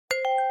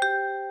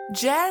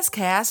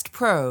Jazzcast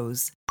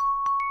Pros.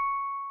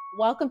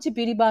 Welcome to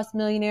Beauty Boss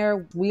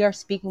Millionaire. We are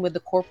speaking with the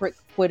corporate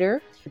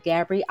quitter,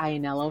 Gabby,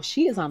 Ianniello.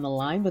 She is on the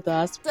line with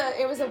us.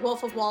 It was a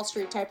Wolf of Wall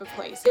Street type of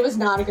place. It was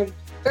not a good,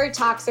 very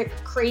toxic,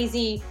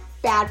 crazy,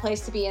 bad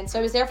place to be in. So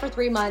I was there for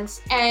 3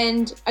 months,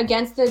 and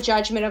against the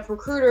judgment of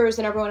recruiters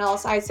and everyone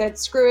else, I said,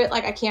 screw it,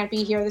 like I can't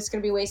be here. This is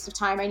going to be a waste of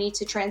time. I need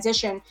to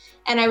transition.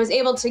 And I was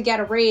able to get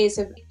a raise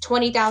of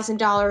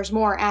 $20,000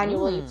 more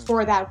annually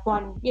for that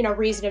one,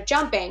 reason of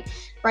jumping,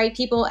 right?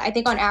 People, I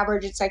think on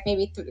average, it's like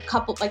maybe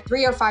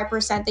 3 or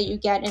 5% that you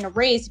get in a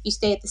raise if you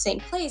stay at the same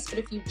place. But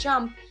if you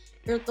jump,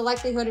 the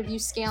likelihood of you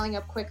scaling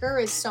up quicker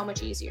is so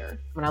much easier.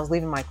 When I was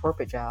leaving my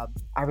corporate job,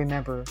 I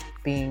remember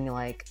being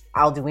like,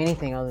 I'll do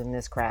anything other than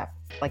this crap.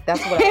 Like, that's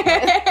what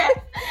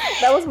that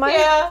was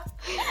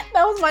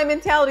my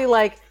mentality.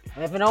 Like,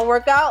 if it don't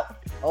work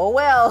out, oh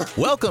well.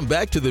 Welcome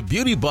back to the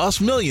Beauty Boss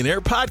Millionaire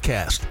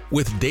podcast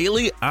with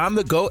daily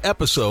on-the-go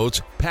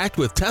episodes packed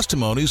with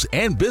testimonies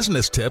and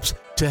business tips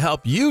to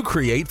help you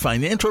create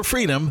financial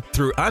freedom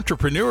through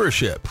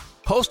entrepreneurship.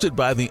 Hosted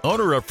by the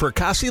owner of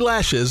Fracassi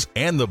Lashes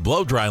and the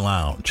Blow Dry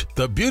Lounge,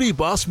 the Beauty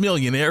Boss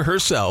Millionaire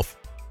herself,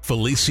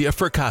 Felicia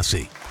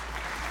Fracassi.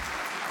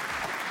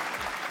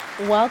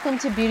 Welcome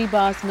to Beauty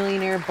Boss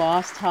Millionaire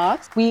Boss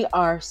Talks. We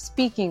are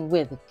speaking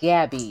with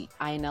Gabby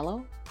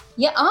Ianniello.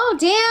 Yeah. Oh,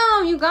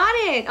 damn. You got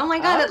it. Oh my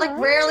God. It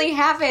rarely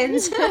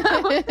happens.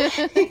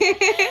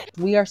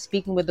 We are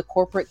speaking with the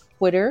corporate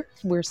quitter.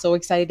 We're so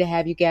excited to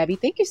have you, Gabby.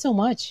 Thank you so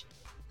much.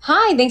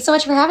 Hi. Thanks so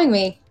much for having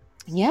me.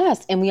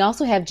 Yes. And we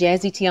also have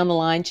Jazzy T on the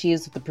line. She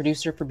is the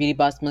producer for Beauty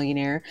Boss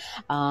Millionaire.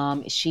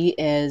 She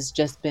has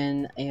just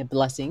been a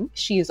blessing.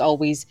 She is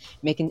always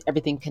making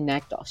everything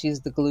connect.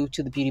 She's the glue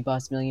to the Beauty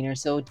Boss Millionaire.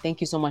 So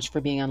thank you so much for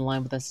being on the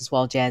line with us as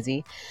well,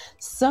 Jazzy.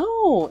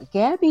 So,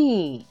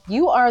 Gabby,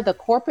 you are the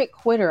corporate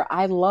quitter.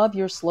 I love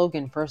your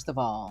slogan, first of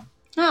all.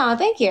 Oh,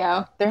 thank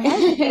you. There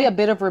has to be a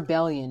bit of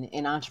rebellion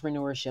in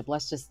entrepreneurship.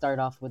 Let's just start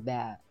off with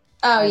that.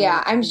 Oh,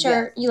 yeah. I'm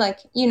sure you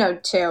know,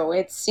 too.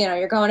 It's,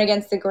 you're going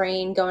against the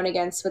grain, going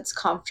against what's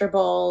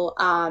comfortable.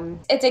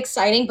 It's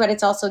exciting, but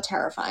it's also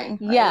terrifying.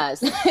 Right?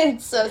 Yes.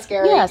 It's so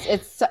scary.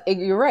 Yes,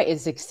 you're right.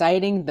 It's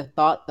exciting. The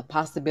thought, the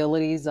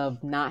possibilities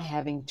of not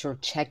having to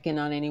check in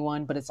on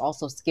anyone, but it's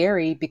also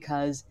scary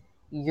because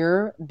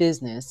your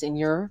business and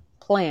your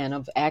plan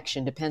of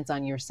action depends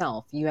on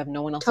yourself. You have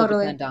no one else to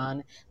depend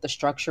on. The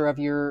structure of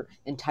your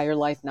entire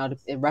life now,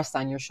 it rests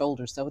on your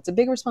shoulders. So it's a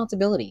big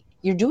responsibility.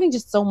 You're doing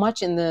just so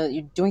much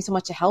you're doing so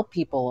much to help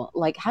people.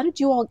 Like, how'd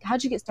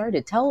you get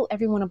started? Tell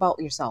everyone about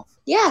yourself.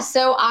 Yeah.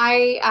 So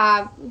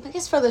I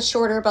guess for the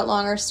shorter but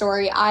longer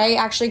story, I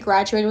actually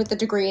graduated with a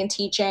degree in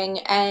teaching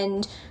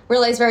and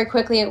realized very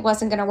quickly it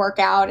wasn't going to work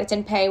out. It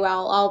didn't pay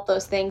well, all of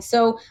those things.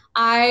 So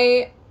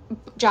I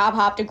job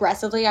hopped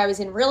aggressively. I was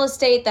in real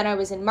estate, then I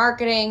was in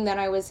marketing, then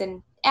I was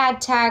in ad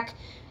tech,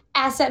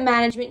 asset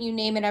management, you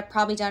name it, I've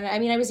probably done it. I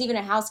mean, I was even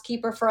a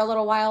housekeeper for a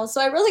little while.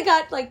 So I really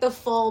got the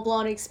full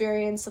blown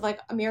experience of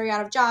a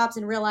myriad of jobs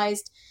and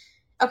realized,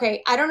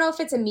 okay, I don't know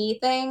if it's a me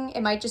thing. It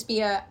might just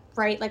be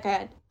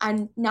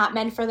I'm not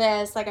meant for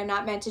this. I'm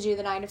not meant to do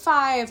the 9 to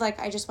 5.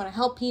 I just want to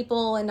help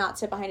people and not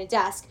sit behind a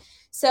desk.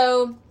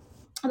 So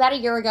about a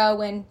year ago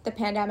when the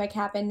pandemic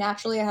happened,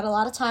 naturally I had a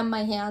lot of time on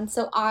my hands.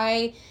 So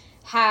I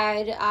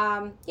had,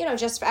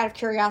 just out of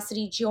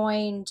curiosity,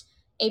 joined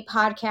a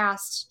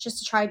podcast just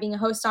to try being a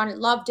host on it,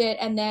 loved it.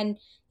 And then,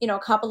 a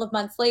couple of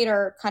months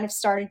later, kind of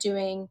started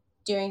doing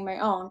my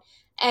own.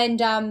 And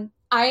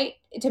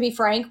to be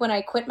frank, when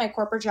I quit my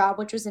corporate job,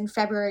 which was in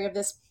February of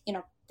this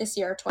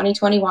year,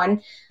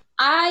 2021,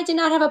 I did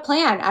not have a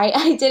plan.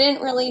 I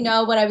didn't really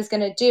know what I was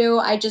going to do.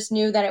 I just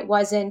knew that it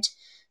wasn't,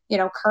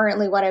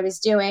 currently what I was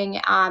doing.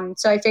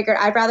 So I figured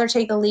I'd rather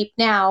take the leap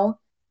now,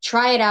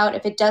 try it out.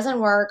 If it doesn't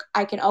work,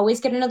 I can always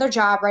get another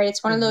job, right?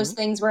 It's one of those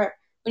things where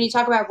when you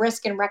talk about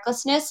risk and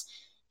recklessness,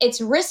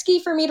 it's risky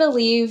for me to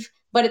leave,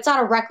 but it's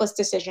not a reckless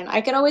decision. I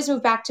can always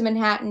move back to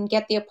Manhattan,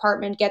 get the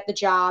apartment, get the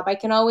job. I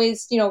can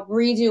always,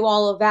 redo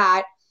all of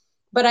that,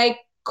 but I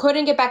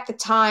couldn't get back the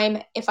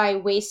time if I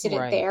wasted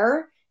it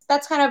there.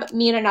 That's kind of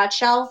me in a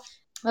nutshell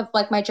of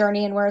my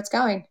journey and where it's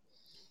going.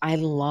 I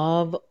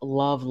love,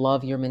 love,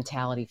 love your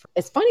mentality.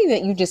 It's funny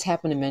that you just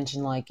happened to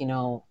mention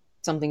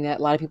something that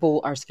a lot of people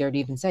are scared to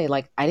even say.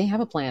 I didn't have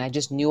a plan. I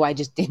just knew I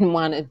just didn't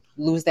want to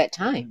lose that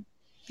time.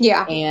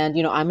 Yeah. And,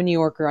 I'm a New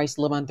Yorker. I used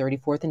to live on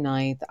 34th and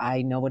 9th.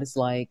 I know what it's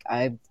like.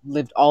 I've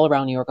lived all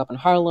around New York, up in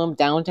Harlem,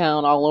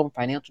 downtown, all over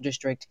financial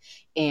district.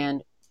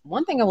 And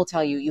one thing I will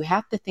tell you, you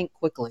have to think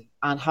quickly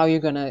on how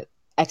you're going to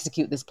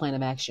execute this plan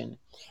of action.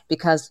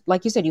 Because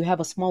like you said, you have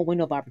a small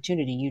window of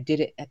opportunity. You did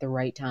it at the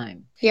right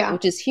time. Yeah.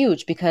 Which is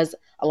huge because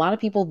a lot of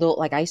people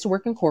don't, I used to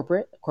work in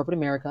corporate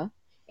America.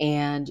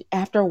 And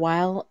after a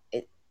while,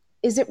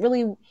 is it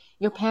really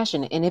your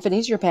passion? And if it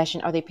is your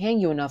passion, are they paying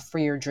you enough for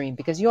your dream?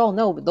 Because you all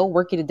know they'll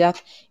work you to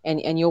death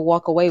and you'll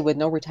walk away with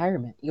no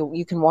retirement.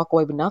 You can walk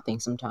away with nothing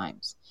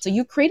sometimes. So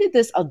you created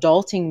this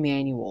adulting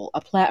manual,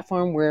 a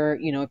platform where,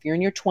 if you're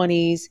in your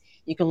 20s,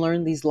 you can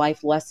learn these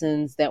life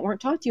lessons that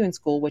weren't taught to you in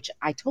school, which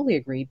I totally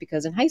agree.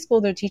 Because in high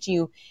school, they're teaching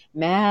you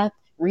math,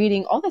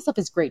 reading, all that stuff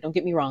is great. Don't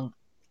get me wrong.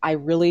 I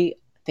really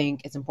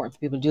think it's important for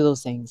people to do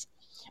those things.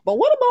 But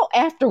what about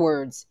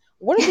afterwards?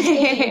 What are the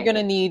skills that you're going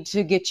to need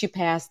to get you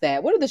past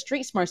that? What are the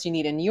street smarts you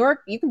need? In New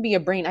York, you can be a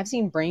brain. I've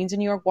seen brains in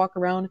New York walk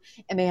around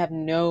and they have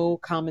no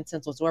common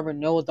sense whatsoever,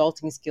 no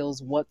adulting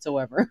skills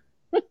whatsoever.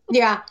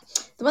 Yeah.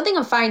 The one thing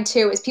I'm finding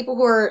too is people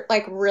who are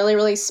like really,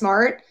 really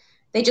smart,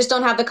 they just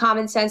don't have the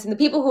common sense. And the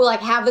people who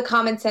like have the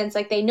common sense,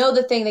 like they know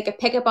the thing, they could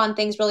pick up on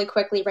things really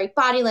quickly, right?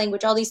 Body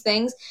language, all these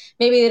things.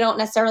 Maybe they don't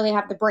necessarily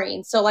have the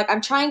brain. So like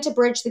I'm trying to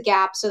bridge the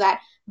gap so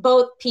that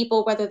both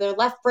people, whether they're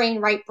left brain,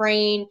 right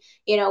brain,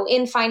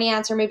 in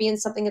finance or maybe in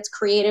something that's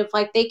creative,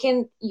 like they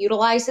can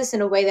utilize this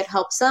in a way that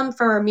helps them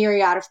for a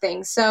myriad of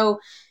things. So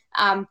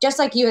just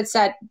like you had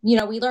said, we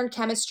learned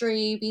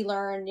chemistry, we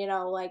learned,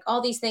 like all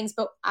these things,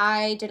 but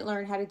I didn't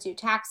learn how to do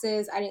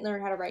taxes. I didn't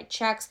learn how to write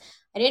checks.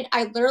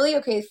 I literally,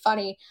 okay,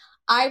 funny.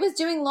 I was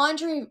doing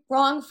laundry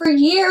wrong for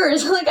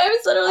years. Like I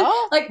was literally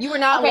like, you were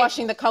not okay,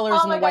 washing the colors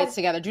and the whites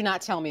together. Do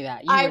not tell me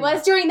that. I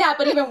was doing that,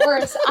 but even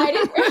worse, I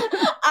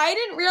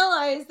didn't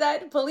realize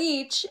that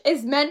bleach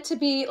is meant to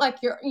be like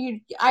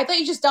I thought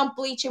you just dump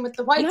bleach in with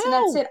the whites and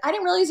that's it. I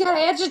didn't realize you had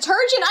to add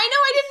detergent.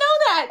 I didn't know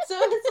that. So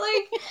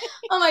it's like,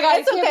 oh my God.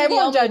 It's okay. I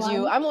won't judge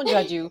you. I won't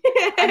judge you.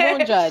 I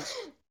won't judge.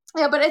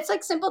 Yeah, but it's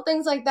like simple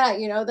things like that,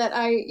 that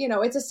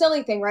it's a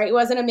silly thing, right? It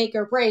wasn't a make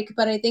or break,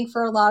 but I think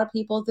for a lot of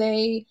people,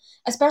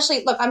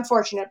 especially, look, I'm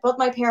fortunate. Both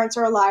my parents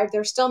are alive.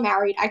 They're still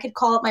married. I could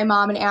call up my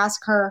mom and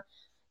ask her,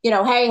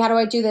 hey, how do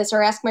I do this?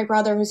 Or ask my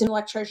brother who's an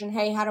electrician,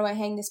 hey, how do I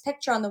hang this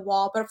picture on the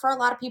wall? But for a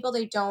lot of people,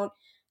 they don't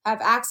have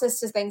access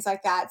to things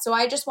like that. So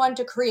I just wanted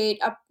to create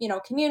a,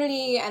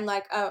 community and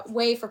like a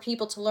way for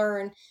people to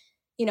learn,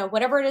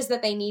 whatever it is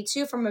that they need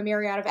to from a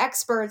myriad of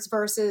experts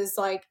versus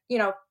like,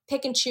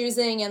 pick and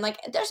choosing. And like,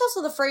 there's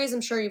also the phrase I'm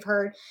sure you've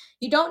heard,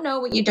 you don't know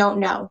what you don't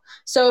know.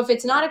 So if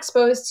it's not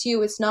exposed to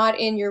you, it's not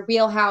in your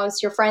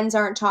wheelhouse, your friends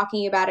aren't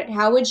talking about it,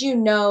 how would you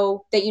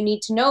know that you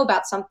need to know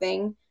about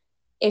something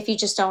if you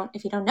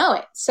don't know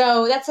it?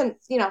 So that's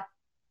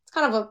it's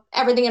kind of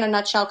everything in a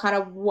nutshell, kind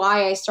of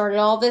why I started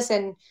all this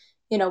and,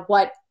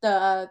 what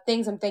the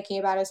things I'm thinking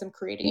about as I'm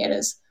creating it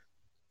is.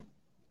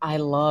 I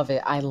love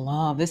it.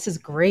 This is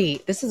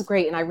great.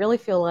 And I really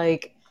feel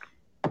like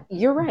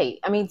you're right.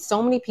 I mean,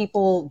 so many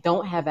people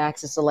don't have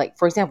access to, like,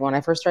 for example, when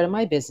I first started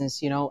my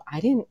business, I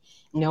didn't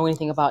know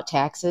anything about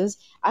taxes.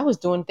 I was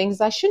doing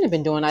things I shouldn't have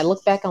been doing. I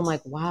look back, I'm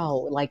like,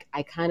 wow, like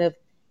I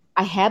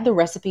had the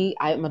recipe.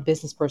 I'm a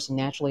business person.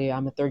 Naturally,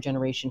 I'm a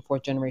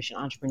fourth generation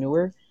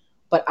entrepreneur,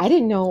 but I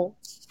didn't know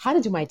how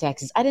to do my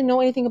taxes. I didn't know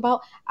anything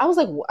about, I was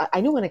like,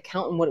 I knew an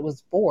accountant, what it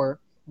was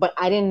for, but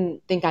I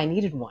didn't think I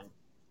needed one.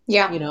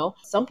 Yeah.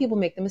 Some people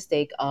make the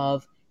mistake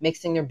of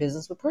mixing their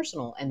business with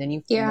personal. And then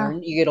you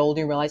learn, you get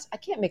older and realize, I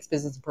can't mix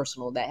business and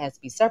personal. That has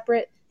to be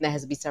separate. And that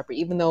has to be separate.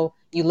 Even though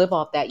you live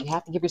off that, you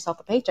have to give yourself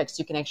a paycheck so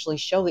you can actually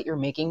show that you're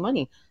making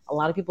money. A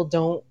lot of people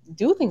don't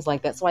do things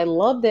like that. So I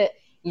love that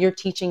you're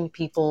teaching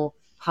people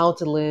how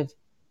to live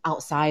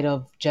outside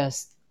of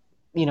just,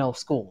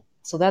 school.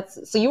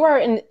 So you are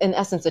in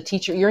essence a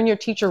teacher. You're in your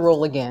teacher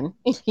role again.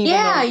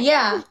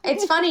 Yeah.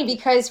 It's funny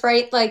because,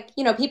 right, like,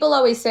 people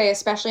always say,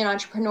 especially in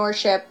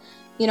entrepreneurship,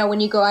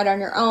 when you go out on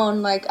your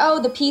own, like, oh,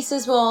 the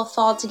pieces will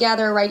fall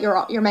together, right?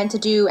 You're meant to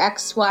do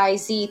X, Y,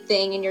 Z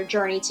thing in your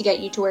journey to get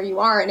you to where you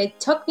are. And it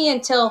took me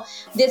until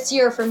this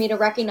year for me to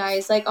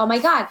recognize, like, oh my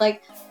God,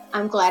 like,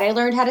 I'm glad I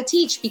learned how to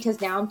teach because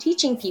now I'm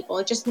teaching people.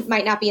 It just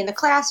might not be in the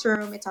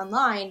classroom, it's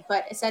online,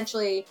 but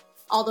essentially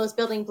all those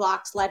building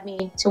blocks led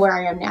me to where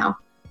I am now.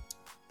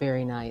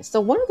 Very nice.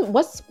 So what are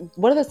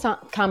the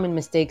common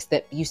mistakes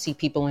that you see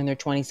people in their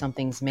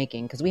 20-somethings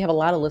making? Because we have a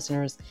lot of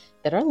listeners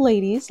that are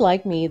ladies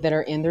like me that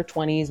are in their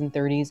 20s and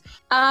 30s.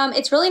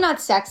 It's really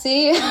not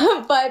sexy,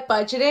 but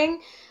budgeting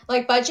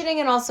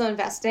and also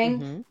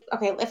investing. Mm-hmm.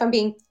 Okay, if I'm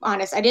being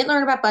honest, I didn't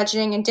learn about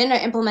budgeting and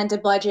didn't implement a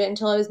budget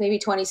until I was maybe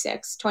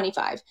 26,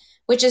 25,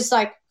 which is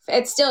like,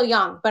 it's still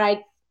young, but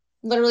I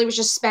literally was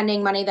just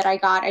spending money that I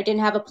got. I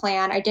didn't have a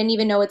plan. I didn't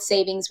even know what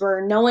savings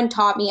were. No one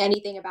taught me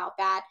anything about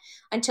that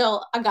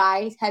until a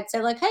guy had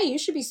said like, hey, you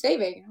should be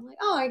saving. And I'm like,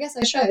 oh, I guess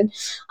I should.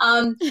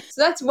 So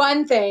that's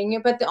one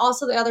thing. But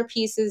also the other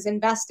piece is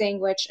investing,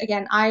 which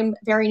again, I'm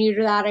very new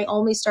to that. I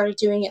only started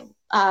doing it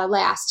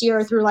last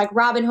year through like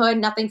Robinhood,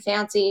 nothing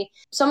fancy.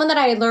 Someone that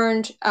I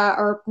learned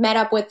or met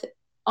up with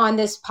on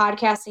this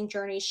podcasting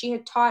journey, she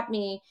had taught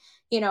me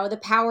the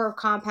power of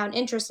compound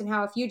interest and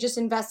how if you just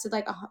invested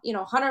like,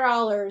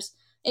 $100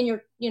 in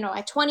your,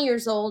 at 20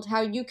 years old,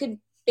 how you could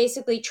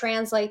basically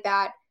translate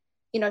that,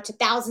 to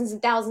thousands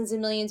and thousands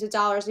and millions of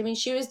dollars. I mean,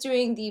 she was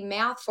doing the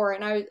math for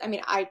it. And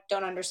I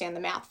don't understand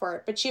the math for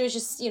it, but she was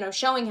just,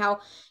 showing how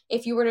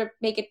if you were to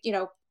make it,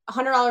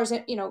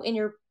 $100, in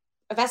your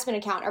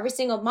investment account every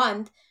single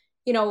month,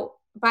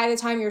 by the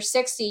time you're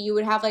 60, you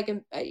would have like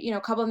a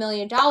couple $1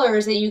 million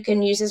that you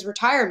can use as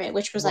retirement,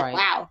 which was like,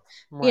 wow,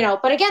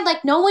 but again,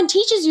 like no one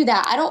teaches you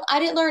that. I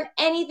didn't learn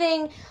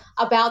anything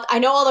about, I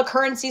know all the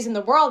currencies in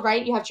the world,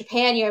 right? You have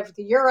Japan, you have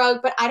the euro,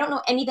 but I don't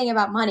know anything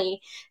about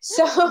money.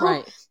 So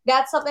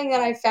That's something that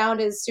I found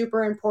is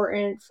super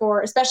important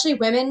for, especially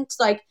women, to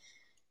like,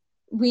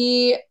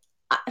 we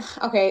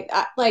okay,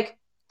 like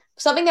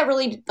something that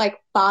really like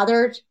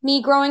bothered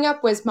me growing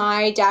up was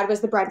my dad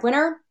was the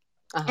breadwinner.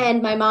 Uh-huh.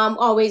 And my mom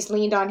always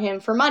leaned on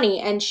him for money.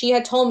 And she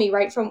had told me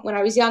right from when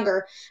I was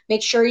younger,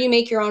 make sure you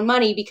make your own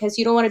money because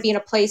you don't want to be in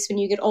a place when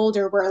you get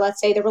older where,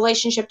 let's say, the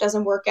relationship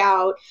doesn't work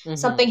out,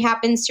 something Mm-hmm.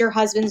 happens to your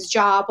husband's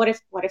job. What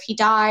if he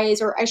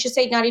dies? Or I should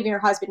say, not even your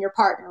husband, your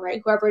partner, right?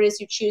 Whoever it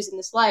is you choose in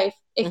this life,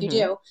 if you Mm-hmm.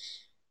 do.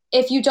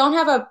 If you don't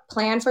have a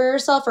plan for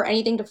yourself or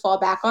anything to fall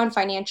back on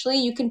financially,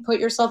 you can put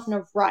yourself in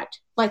a rut.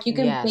 Like you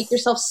can make Yes.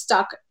 yourself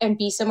stuck and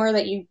be somewhere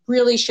that you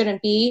really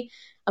shouldn't be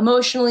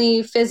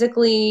emotionally,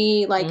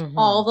 physically, like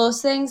all Mm-hmm.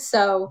 those things.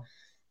 So,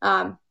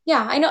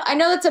 yeah, I know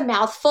that's a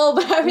mouthful,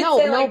 but I would No,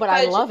 say no, like but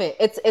I love it.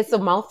 It's a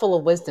mouthful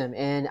of wisdom,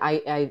 and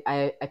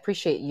I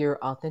appreciate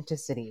your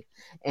authenticity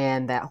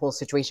and that whole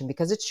situation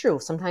because it's true.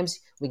 Sometimes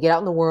we get out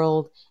in the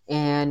world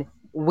and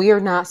we are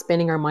not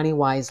spending our money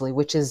wisely,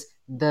 which is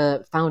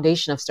the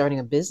foundation of starting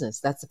a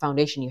business. That's the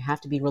foundation. You have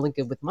to be really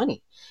good with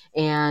money,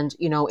 and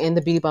in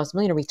the Beauty Boss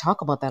Millionaire, we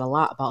talk about that a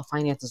lot about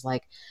finances.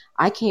 Like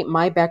I can't.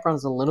 My background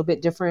is a little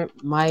bit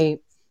different. My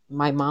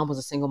mom was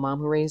a single mom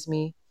who raised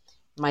me.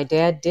 My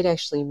dad did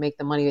actually make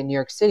the money in New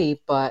York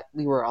City, but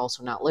we were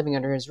also not living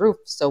under his roof.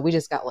 So we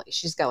just got like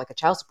she's got like a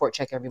child support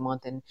check every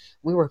month, and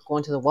we were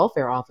going to the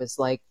welfare office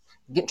like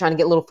trying to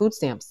get little food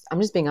stamps.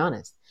 I'm just being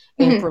honest.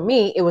 And Mhm. for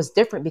me, it was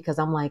different because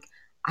I'm like,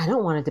 I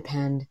don't want to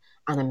depend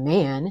on a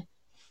man,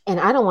 and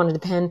I don't want to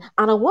depend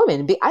on a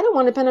woman. I don't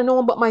want to depend on no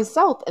one but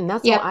myself. And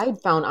that's how Yep. I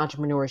found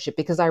entrepreneurship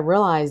because I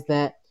realized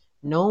that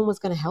no one was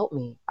going to help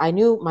me. I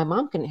knew my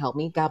mom couldn't help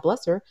me, God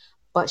bless her,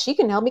 but she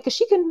can help me because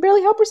she can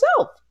barely help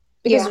herself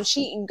because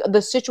Yeah.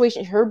 the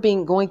situation, her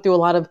being going through a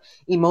lot of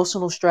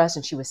emotional stress,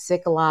 and she was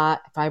sick a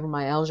lot,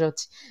 fibromyalgia,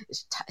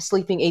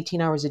 sleeping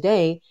 18 hours a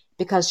day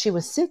because she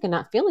was sick and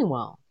not feeling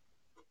well.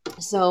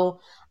 So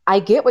I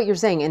get what you're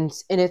saying, and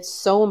it's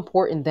so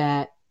important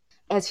that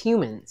as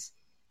humans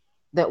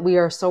that we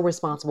are so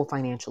responsible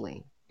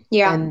financially,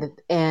 Yeah.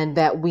 and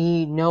that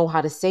we know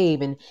how to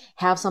save and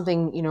have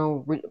something,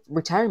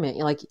 retirement.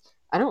 Like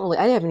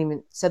I haven't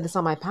even said this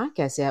on my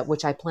podcast yet,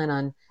 which I plan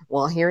on.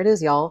 Well, here it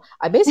is, y'all.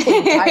 I basically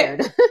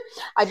retired.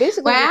 I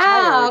basically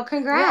retired. Wow. Yes.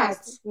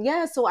 Congrats.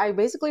 Yeah. So I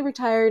basically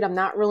retired. I'm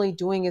not really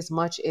doing as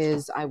much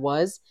as I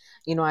was.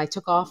 I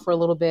took off for a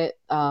little bit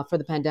for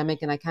the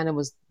pandemic, and I kind of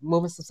was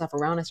moving some stuff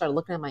around. I started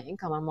looking at my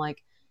income. I'm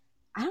like,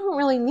 I don't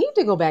really need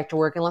to go back to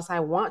work unless I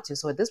want to.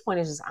 So at this point,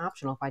 it's just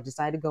optional if I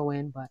decide to go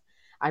in. But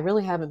I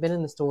really haven't been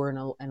in the store in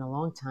a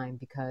long time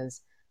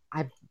because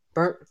I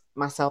burnt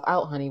myself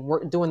out, honey,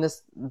 doing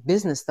this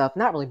business stuff.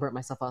 Not really burnt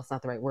myself out. It's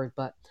not the right word,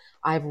 but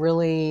I've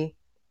really,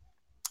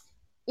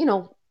 you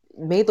know,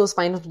 made those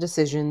financial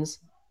decisions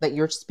that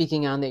you're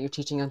speaking on, that you're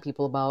teaching young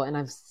people about. And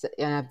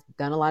I've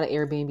done a lot of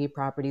Airbnb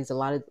properties, a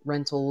lot of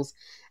rentals.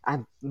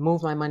 I've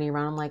moved my money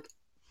around. I'm like,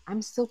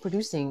 I'm still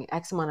producing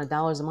X amount of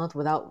dollars a month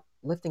without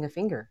lifting a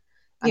finger.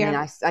 I mean,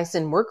 Yeah. I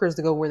send workers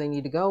to go where they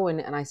need to go.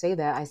 And I say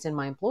that I send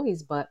my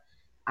employees, but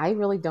I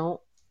really don't,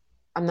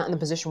 I'm not in a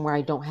position where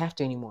I don't have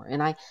to anymore.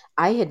 And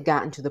I had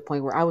gotten to the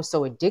point where I was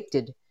so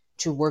addicted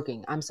to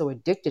working. I'm so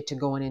addicted to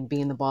going and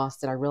being the boss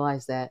that I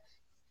realized that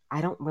I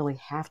don't really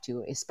have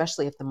to,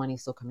 especially if the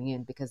money's still coming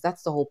in, because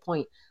that's the whole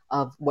point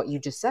of what you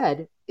just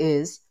said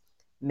is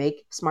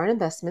make smart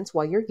investments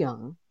while you're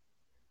young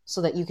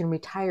so that you can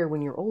retire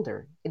when you're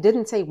older. It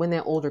didn't say when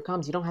that older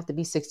comes. You don't have to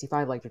be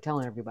 65 like you're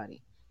telling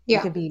everybody. You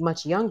Yeah. can be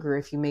much younger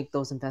if you make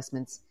those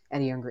investments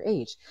at a younger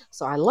age.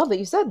 So I love that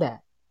you said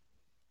that.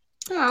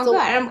 Oh, good. So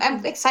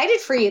I'm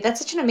excited for you. That's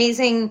such an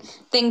amazing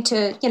thing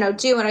to,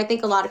 do. And I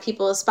think a lot of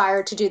people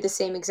aspire to do the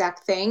same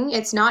exact thing.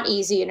 It's not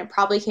easy and it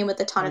probably came with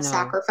a ton of no,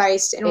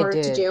 sacrifice in it order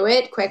to did. do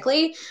it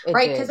quickly, It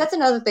right? Because did. that's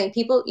another thing.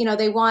 People,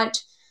 they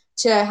want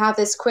to have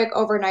this quick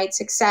overnight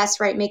success,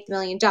 right? Make $1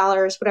 million,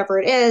 whatever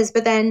it is.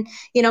 But then,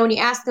 when you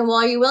ask them, well,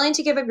 are you willing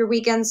to give up your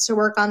weekends to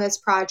work on this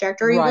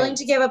project? Or are you willing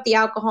to Right. give up the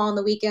alcohol on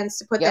the weekends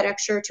to put that Yep.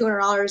 extra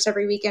 $200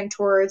 every weekend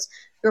towards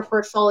your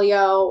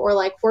portfolio or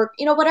like work,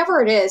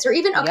 whatever it is? Or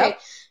even, okay, Yep.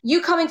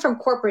 you coming from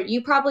corporate,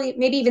 you probably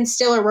maybe even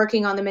still are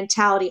working on the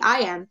mentality I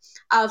am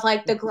of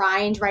like the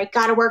grind, right?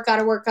 Gotta work,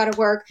 gotta work, gotta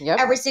work. Yep.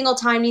 Every single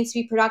time needs to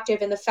be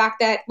productive. And the fact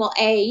that, well,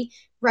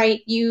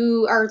 right,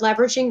 you are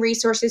leveraging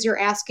resources, you're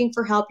asking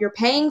for help, you're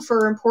paying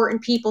for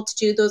important people to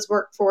do those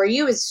work for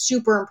you is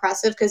super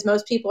impressive because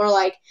most people are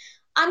like,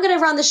 I'm going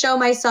to run the show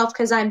myself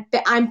because I'm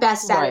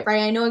best at it, Right.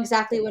 right? I know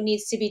exactly what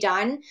needs to be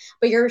done,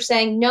 but you're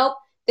saying, nope,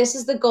 this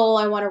is the goal.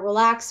 I want to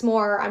relax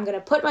more. I'm going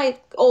to put my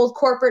old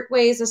corporate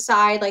ways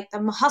aside, like the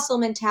hustle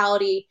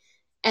mentality,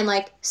 and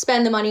like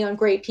spend the money on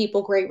great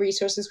people, great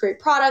resources, great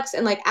products,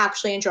 and like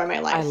actually enjoy my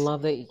I life.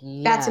 love that.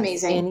 That's Yes.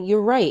 amazing. And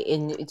you're right.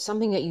 And it's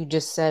something that you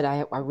just said,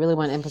 I really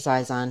want to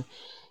emphasize on.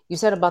 You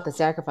said about the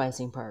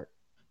sacrificing part.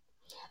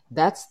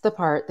 That's the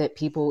part that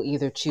people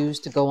either choose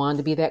to go on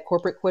to be that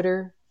corporate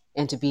quitter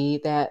and to be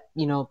that,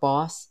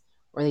 boss,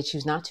 or they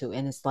choose not to.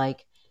 And it's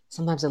like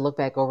sometimes I look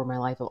back over my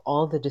life of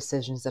all the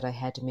decisions that I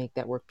had to make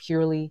that were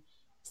purely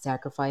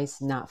sacrifice,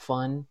 not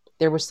fun.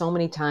 there were so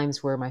many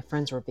times where my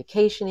friends were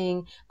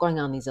vacationing, going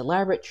on these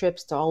elaborate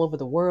trips to all over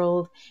the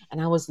world.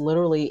 And I was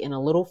literally in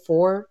a little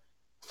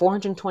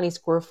 420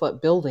 square foot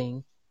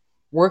building,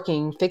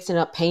 working, fixing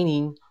up,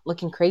 painting,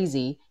 looking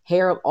crazy,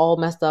 hair all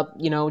messed up,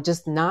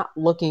 just not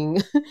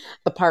looking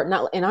the part.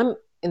 Not, and I'm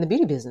in the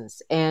beauty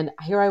business. And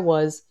here I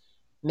was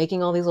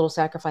making all these little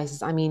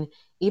sacrifices. I mean,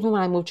 even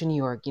when I moved to New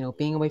York,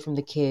 being away from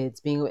the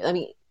kids,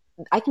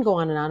 I can go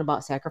on and on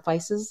about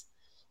sacrifices.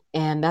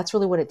 And that's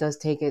really what it does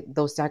take it,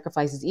 those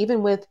sacrifices,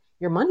 even with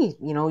your money,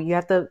 you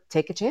have to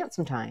take a chance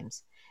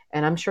sometimes.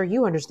 And I'm sure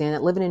you understand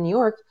that living in New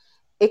York,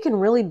 it can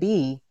really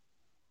be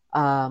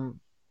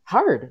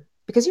hard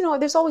because,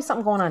 there's always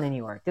something going on in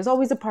New York. There's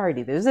always a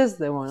party. There's this,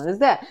 there's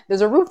that,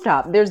 there's a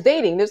rooftop, there's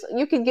dating.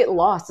 You can get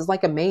lost. It's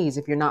like a maze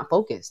if you're not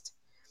focused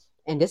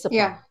and disciplined.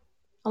 Yeah.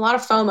 A lot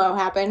of FOMO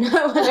happened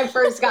when I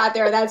first got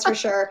there, that's for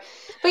sure.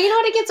 But you know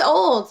what? It gets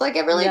old. Like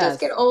it really does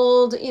get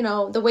old.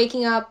 The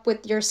waking up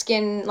with your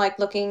skin like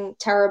looking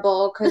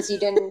terrible because you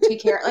didn't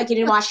take care, like you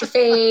didn't wash your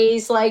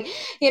face, like,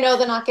 the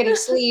not getting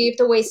sleep,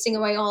 the wasting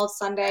away all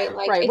Sunday.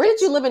 Like, right. Where did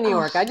you live in New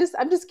York? I'm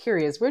just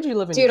curious. Where did you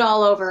live in New York? Dude,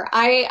 all over.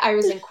 I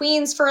was in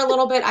Queens for a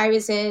little bit. I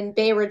was in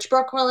Bay Ridge,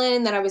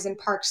 Brooklyn. Then I was in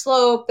Park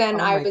Slope. Then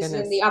I was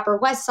in the Upper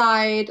West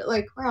Side.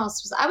 Like where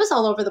else I was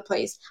all over the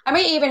place. I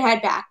might even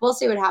head back. We'll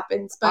see what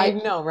happens. But I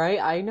know, right?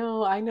 I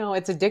know.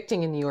 It's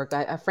addicting in New York.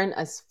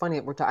 It's funny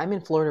that I'm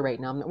in Florida right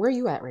now. Where are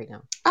you at right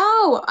now?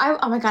 Oh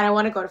my God, I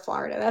want to go to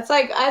Florida. That's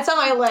on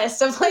my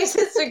list of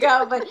places to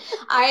go. But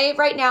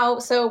right now,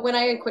 so when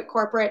I quit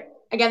corporate,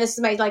 again, this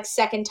is my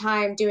second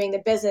time doing the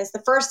business.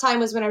 The first time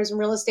was when I was in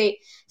real estate,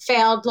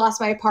 failed,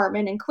 lost my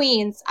apartment in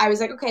Queens. I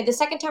was like, okay, the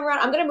second time around,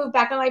 I'm going to move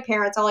back with my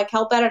parents. I'll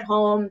help out at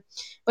home,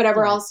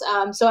 whatever else.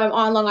 So I'm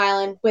on Long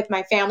Island with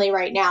my family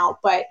right now.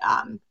 But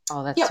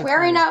that's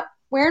where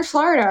in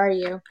Florida are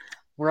you?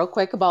 Real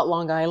quick about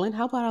Long Island.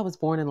 How about I was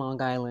born in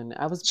Long Island?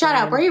 Shut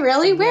up. Were you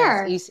really? Yes,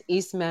 Where?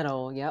 East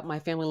Meadow. Yep. My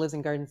family lives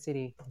in Garden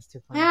City. It's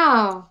too funny.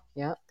 Wow.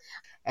 Yep.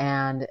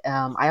 And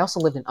I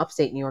also lived in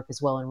upstate New York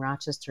as well, in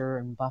Rochester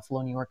and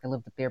Buffalo, New York. I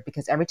lived up there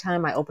because every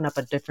time I open up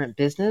a different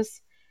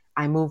business,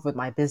 I moved with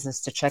my business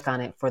to check on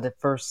it for the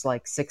first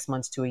 6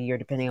 months to a year,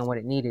 depending on what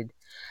it needed.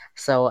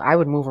 So I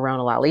would move around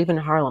a lot. Even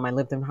in Harlem, I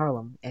lived in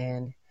Harlem,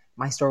 and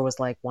my store was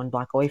 1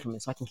 block away from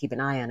it, so I can keep an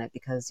eye on it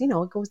because, it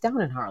goes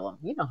down in Harlem.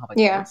 You know how it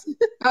goes.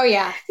 Oh,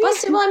 yeah. Well,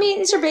 I mean,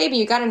 it's your baby.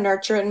 You got to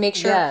nurture it and make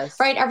sure,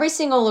 right? Every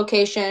single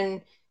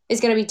location is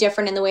going to be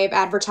different in the way of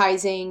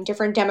advertising,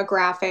 different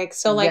demographics.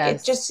 So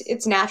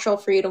it's natural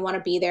for you to want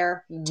to be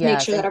there to make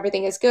sure that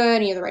everything is good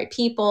and you're the right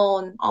people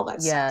and all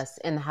that stuff. Yes.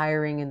 And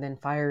hiring and then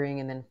firing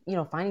and then,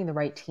 finding the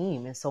right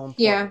team is so important.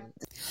 Yeah.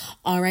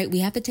 All right. We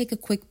have to take a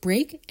quick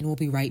break and we'll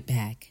be right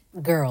back.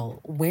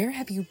 Girl, where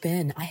have you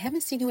been? I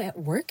haven't seen you at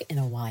work in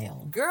a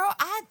while. Girl,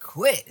 I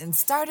quit and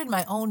started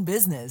my own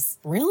business.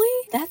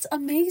 Really? That's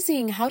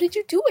amazing. How did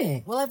you do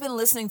it? Well, I've been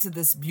listening to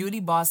this Beauty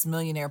Boss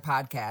Millionaire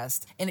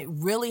podcast, and it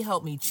really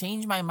helped me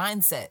change my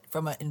mindset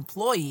from an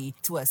employee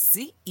to a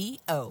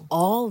CEO.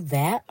 All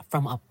that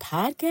from a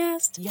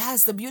podcast?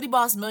 Yes, the Beauty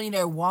Boss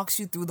Millionaire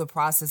walks you through the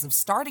process of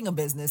starting a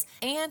business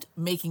and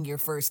making your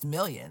first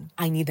million.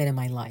 I need that in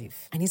my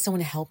life. I need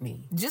someone to help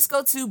me. Just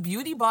go to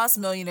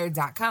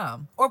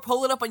beautybossmillionaire.com or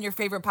pull it up on your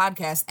favorite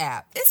podcast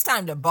app. It's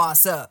time to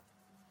boss up.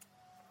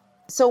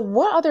 So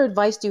what other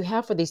advice do you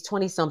have for these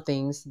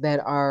 20-somethings that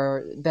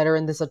are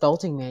in this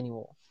adulting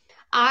manual?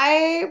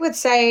 I would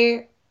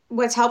say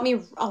what's helped me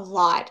a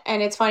lot,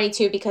 and it's funny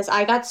too, because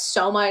I got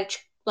so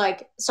much,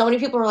 so many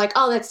people were like,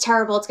 oh, that's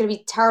terrible. It's going to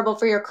be terrible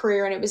for your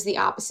career. And it was the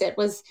opposite,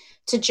 was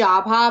to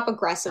job hop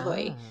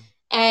aggressively.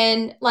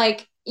 And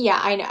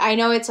I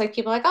know it's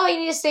people are like, oh, you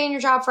need to stay in your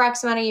job for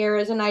X amount of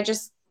years. And I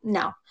just,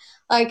 no,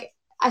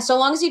 so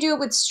long as you do it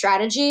with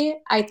strategy,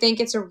 I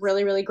think it's a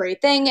really, really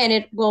great thing, and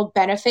it will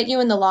benefit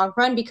you in the long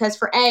run because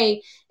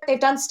they've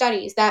done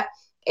studies that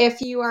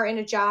if you are in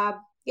a job,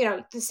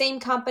 the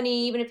same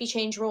company, even if you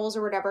change roles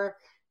or whatever,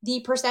 the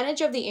percentage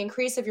of the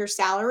increase of your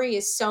salary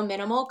is so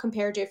minimal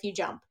compared to if you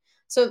jump.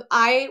 So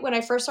when I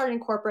first started in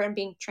corporate and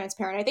being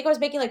transparent, I think I was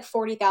making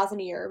 $40,000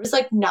 a year. It was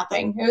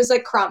nothing. It was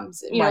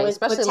crumbs,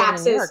 especially with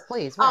taxes. In New York,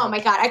 please. Right. Oh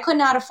my God, I could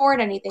not afford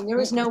anything. There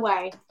was no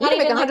way. You can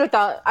make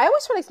 $100,000. I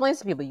always try to explain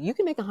to people, you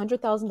can make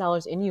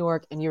 $100,000 in New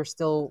York and you're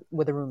still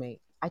with a roommate.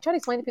 I try to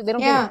explain to people, they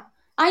don't get it.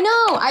 I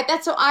know.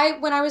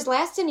 When I was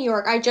last in New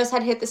York, I just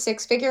had hit the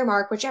 6-figure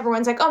mark, which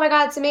everyone's like, oh my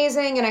God, it's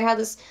amazing. And I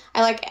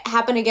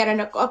happened to get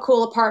a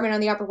cool apartment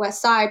on the Upper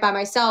West Side by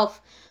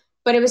myself,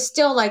 but it was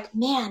still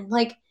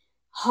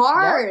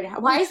hard. Yep.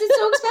 Why is it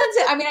so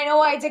expensive? I mean, I know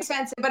why it's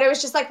expensive, but it was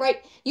just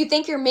right. You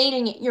think you're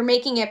making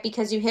it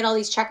because you hit all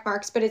these check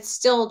marks, but it's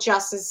still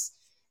just as,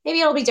 maybe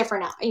it'll be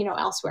different,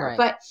 elsewhere.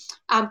 Right.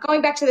 But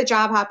going back to the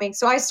job hopping.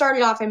 So I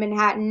started off in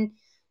Manhattan,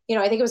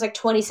 I think it was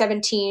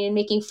 2017,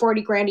 making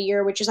 $40,000 a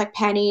year, which is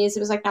pennies. It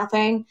was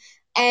nothing.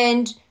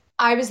 And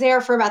I was there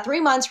for about 3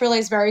 months,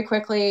 realized very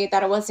quickly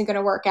that it wasn't going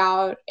to work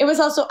out. It was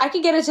also, I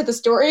could get into the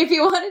story if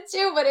you wanted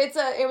to, but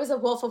it was a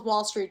Wolf of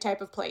Wall Street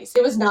type of place.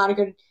 It was not a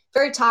good,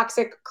 very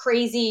toxic,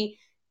 crazy,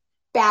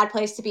 bad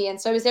place to be in.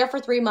 So I was there for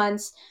 3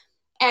 months.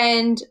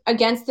 And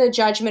against the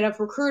judgment of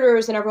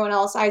recruiters and everyone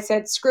else, I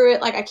said, screw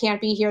it. Like, I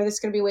can't be here. This is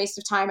going to be a waste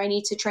of time. I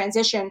need to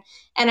transition.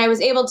 And I was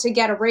able to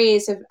get a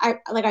raise I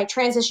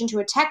transitioned to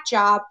a tech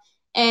job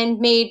and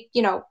made,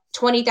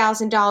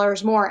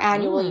 $20,000 more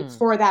annually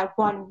for that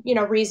one,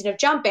 reason of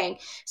jumping.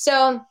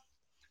 So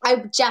I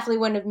definitely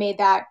wouldn't have made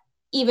that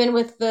even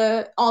with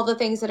all the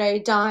things that I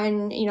had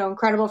done,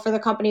 incredible for the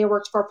company I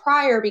worked for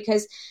prior,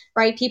 because,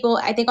 right, people,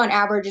 I think on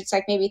average, it's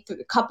like maybe 3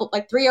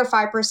 or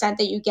 5%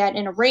 that you get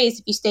in a raise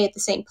if you stay at the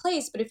same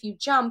place. But if you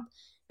jump,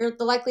 the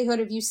likelihood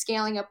of you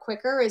scaling up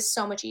quicker is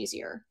so much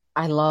easier.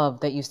 I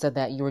love that you said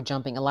that you were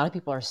jumping. A lot of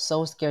people are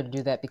so scared to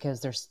do that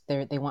because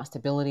they want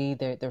stability.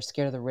 They're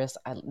scared of the risk.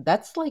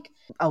 That's like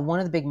one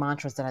of the big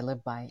mantras that I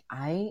live by.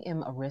 I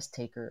am a risk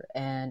taker,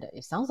 and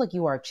it sounds like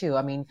you are too.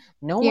 I mean,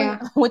 no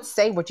one would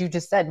say what you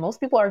just said. Most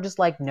people are just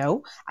like,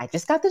 no, I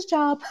just got this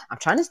job. I'm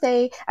trying to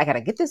stay. I got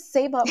to get this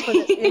save up for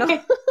this, Well,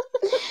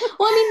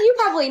 I mean, you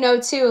probably know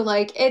too,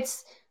 like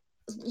it's,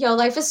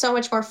 life is so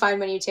much more fun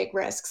when you take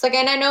risks. Like,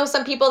 and I know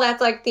some people that's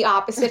like the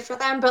opposite for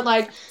them, but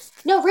like,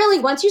 no, really,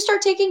 once you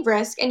start taking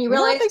risk and you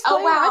realize,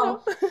 oh,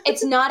 wow,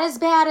 it's not as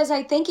bad as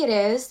I think it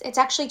is. It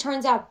actually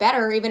turns out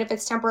better, even if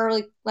it's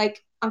temporarily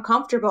like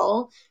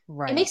uncomfortable.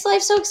 Right. It makes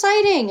life so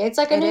exciting. It's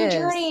like a new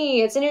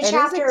journey. It's a new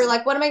chapter.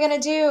 Like, what am I going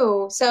to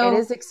do? So it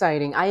is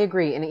exciting. I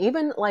agree. And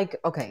even like,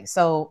 okay,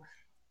 so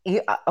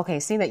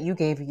seeing that you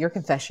gave your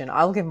confession,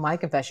 I'll give my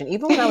confession.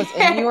 Even when I was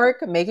in New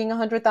York making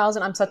 $100,000,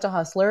 I'm such a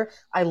hustler.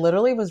 I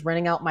literally was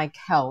renting out my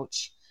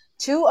couch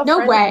to a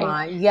friend of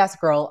mine. Yes,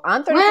 girl.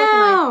 On 34th and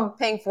 9th,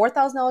 paying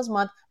 $4,000 a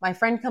month. My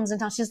friend comes in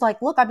town. She's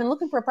like, look, I've been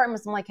looking for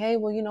apartments. I'm like, hey,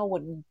 well, you know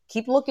what?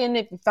 Keep looking.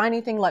 If you find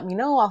anything, let me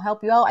know. I'll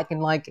help you out. I can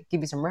like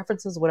give you some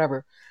references,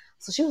 whatever.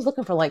 So she was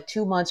looking for like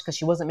 2 months because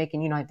she wasn't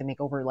making, I have to make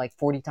over like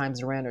 40 times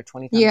the rent or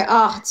 20 times. Yeah.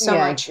 Oh, it's so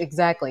much.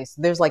 Exactly.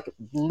 So there's like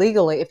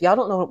legally, if y'all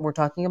don't know what we're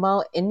talking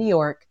about, in New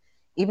York,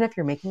 even if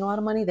you're making a lot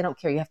of money, they don't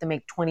care. You have to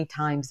make 20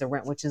 times the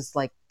rent, which is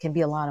like, can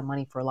be a lot of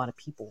money for a lot of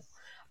people.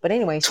 But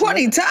anyway,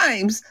 20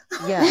 times.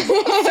 Yes.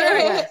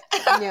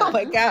 Oh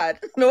my God.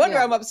 No wonder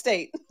I'm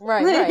upstate.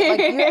 Right.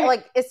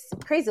 Like it's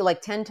crazy.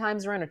 Like 10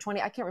 times rent or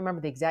 20. I can't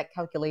remember the exact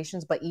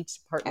calculations, but each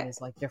apartment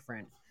is like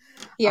different.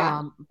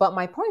 Yeah. But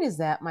my point is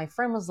that my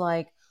friend was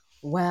like,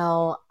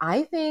 well,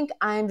 I think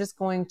I'm just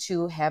going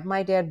to have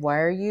my dad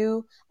wire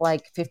you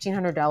like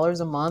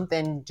 $1,500 a month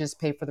and just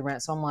pay for the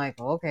rent. So I'm like,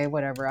 okay,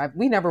 whatever.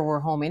 We never were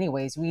home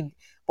anyways. We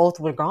both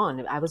were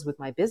gone. I was with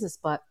my business,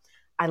 but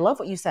I love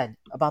what you said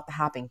about the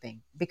hopping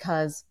thing,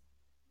 because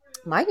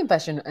my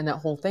confession in that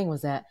whole thing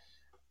was that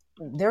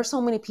there are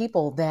so many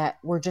people that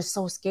were just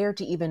so scared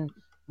to even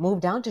move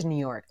down to New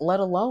York,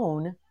 let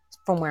alone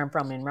from where I'm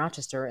from in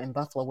Rochester and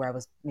Buffalo, where I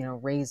was,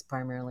 raised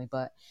primarily.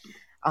 But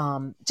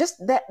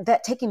just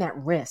that taking that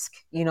risk,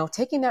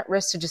 taking that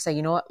risk to just say,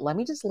 you know what, let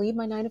me just leave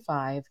my 9 to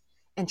 5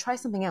 and try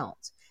something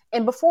else.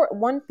 And before,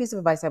 one piece of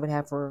advice I would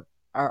have for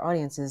our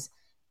audience is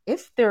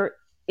if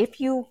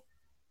you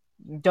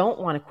don't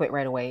want to quit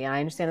right away, and I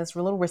understand it's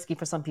a little risky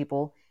for some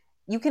people,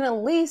 you can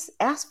at least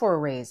ask for a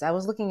raise. I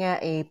was looking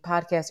at a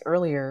podcast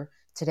earlier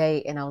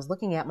today, and I was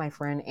looking at my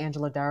friend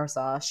Angela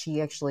Darsaw. She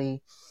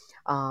actually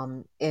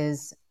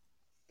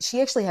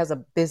has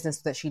a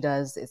business that she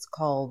does. It's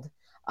called,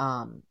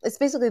 it's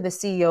basically the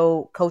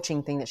CEO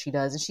coaching thing that she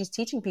does. And she's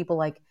teaching people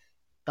like,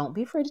 don't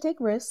be afraid to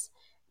take risks.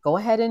 Go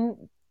ahead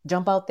and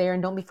jump out there,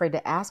 and don't be afraid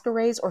to ask a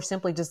raise, or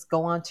simply just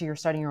go on to your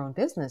starting your own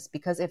business.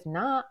 Because if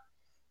not,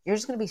 you're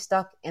just going to be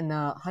stuck in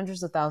the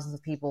hundreds of thousands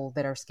of people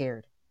that are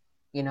scared.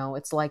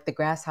 It's like the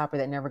grasshopper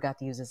that never got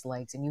to use his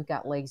legs, and you've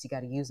got legs, you got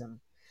to use them.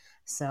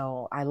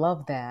 So I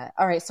love that.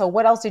 All right. So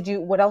what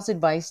else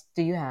advice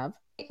do you have?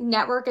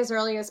 Network as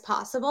early as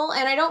possible.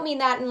 And I don't mean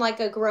that in like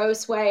a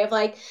gross way of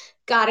like,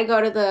 got to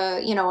go to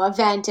the,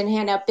 event and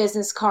hand out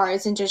business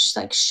cards and just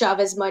like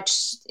shove as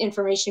much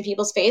information in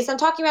people's face. I'm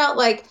talking about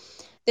like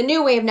the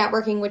new way of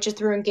networking, which is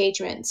through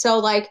engagement. So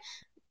like,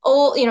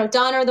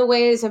 done are the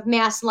ways of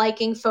mass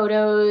liking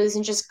photos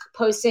and just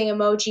posting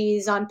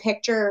emojis on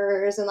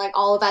pictures and like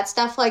all of that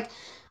stuff. Like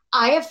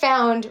I have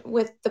found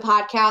with the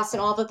podcast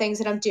and all the things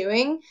that I'm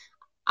doing,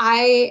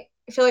 I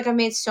feel like I've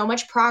made so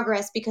much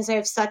progress because I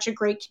have such a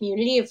great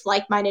community of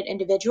like-minded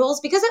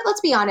individuals. Because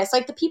let's be honest,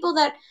 like the people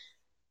that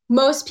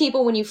most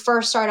people, when you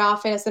first start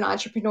off as an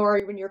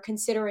entrepreneur, when you're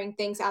considering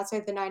things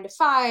outside the 9 to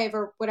 5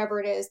 or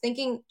whatever it is,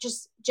 thinking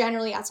just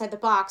generally outside the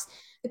box,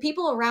 the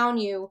people around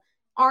you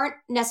aren't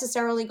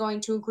necessarily going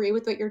to agree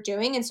with what you're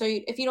doing. And so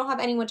if you don't have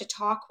anyone to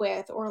talk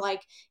with or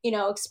like,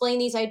 explain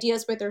these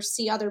ideas with or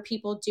see other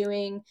people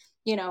doing,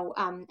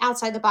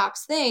 outside the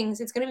box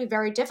things, it's going to be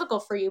very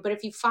difficult for you. But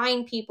if you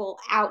find people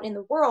out in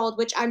the world,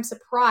 which I'm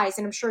surprised,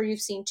 and I'm sure you've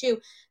seen too,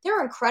 there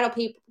are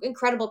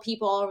incredible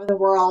people all over the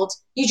world.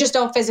 You just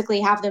don't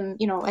physically have them,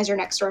 as your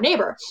next door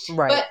neighbor.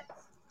 Right. But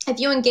if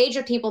you engage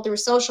with people through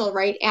social,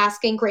 right,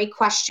 asking great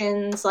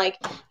questions, like,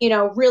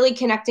 really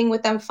connecting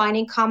with them,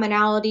 finding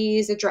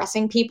commonalities,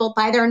 addressing people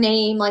by their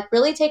name, like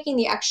really taking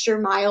the extra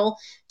mile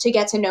to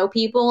get to know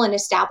people and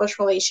establish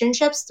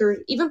relationships through,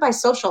 even by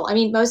social. I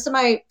mean, most of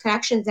my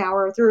connections now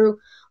are through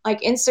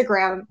like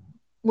Instagram.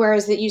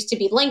 whereas it used to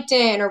be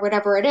LinkedIn or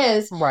whatever it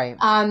is. Right.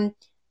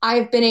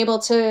 I've been able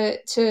to,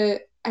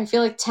 I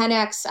feel like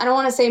 10x, I don't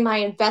want to say my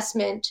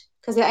investment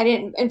because I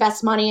didn't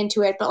invest money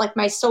into it, but like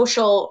my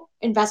social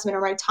investment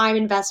or my time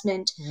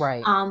investment,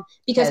 Right.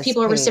 Because Has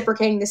people are paid.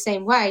 reciprocating the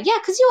same way. Yeah.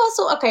 Cause you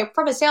also, okay,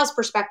 from a sales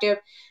perspective,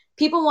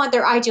 people want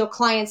their ideal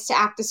clients to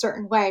act a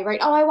certain way, right?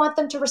 Oh, I want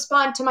them to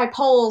respond to my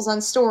polls on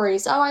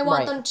stories. Oh, I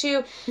want Right. them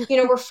to,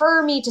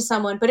 refer me to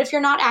someone. But if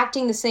you're not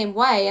acting the same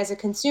way as a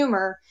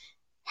consumer,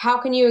 how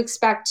can you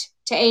expect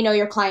to A, know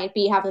your client,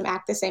 B, have them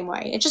act the same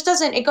way? It just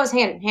doesn't, it goes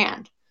hand in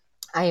hand.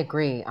 I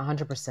agree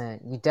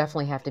 100%. You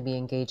definitely have to be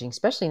engaging,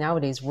 especially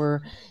nowadays.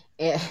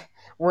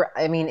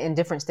 I mean, in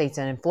different states,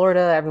 and in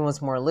Florida,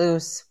 everyone's more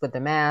loose with the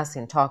mask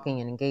and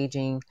talking and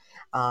engaging.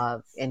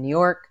 In New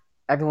York,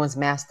 everyone's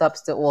masked up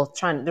still. Well,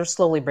 they're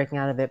slowly breaking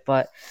out of it,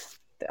 but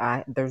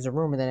there's a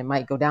rumor that it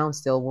might go down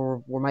still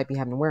where we might be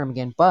having to wear them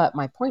again. But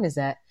my point is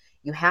that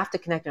you have to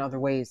connect in other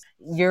ways.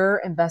 Your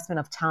investment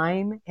of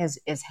time has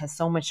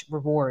so much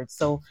reward.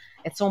 So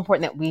it's so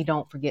important that we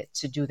don't forget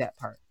to do that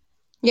part.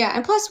 Yeah.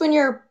 And plus, when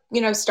you're,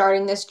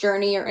 starting this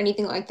journey or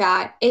anything like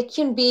that,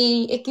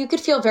 you could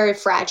feel very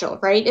fragile,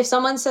 right? If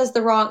someone says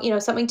the wrong,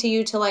 something to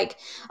you to like,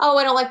 oh,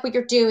 I don't like what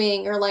you're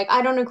doing, or like,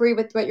 I don't agree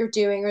with what you're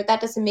doing, or that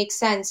doesn't make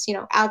sense,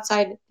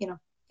 outside,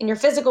 in your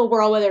physical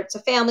world, whether it's a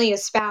family, a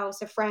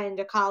spouse, a friend,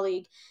 a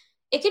colleague,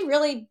 it can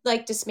really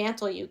like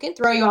dismantle you. It can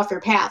throw you off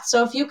your path.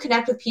 So if you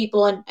connect with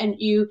people and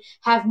you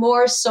have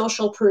more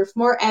social proof,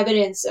 more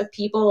evidence of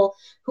people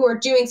who are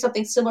doing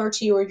something similar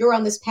to you, or you're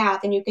on this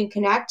path and you can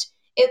connect,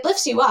 it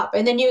lifts you up.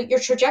 And then your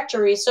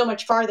trajectory is so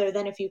much farther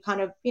than if you kind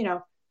of,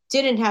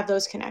 didn't have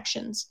those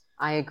connections.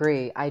 I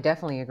agree. I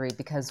definitely agree,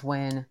 because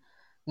when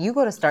you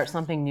go to start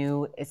something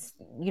new, it's,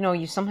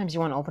 sometimes you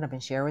want to open up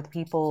and share with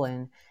people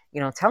and,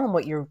 tell them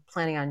what you're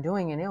planning on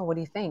doing and, what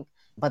do you think?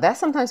 But that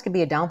sometimes can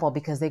be a downfall,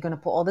 because they're going to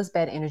put all this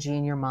bad energy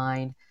in your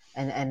mind,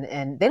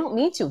 and they don't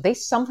need to. They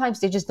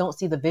just don't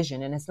see the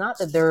vision. And it's not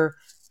that they're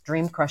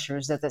dream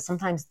crushers, that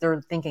sometimes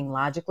they're thinking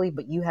logically,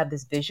 but you have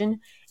this vision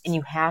and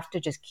you have to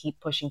just keep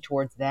pushing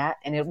towards that,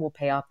 and it will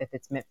pay off if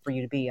it's meant for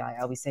you to be. I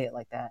always say it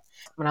like that.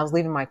 When I was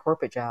leaving my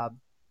corporate job,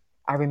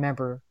 I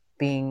remember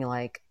being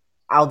like,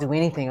 I'll do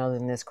anything other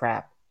than this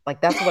crap.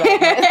 Like, that's what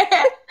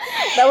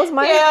that was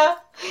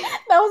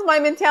my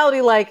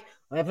mentality. Like,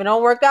 if it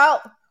don't work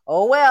out,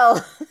 oh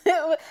well.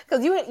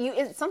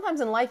 Because sometimes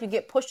in life you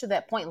get pushed to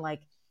that point,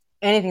 like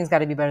anything's got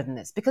to be better than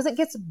this, because it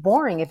gets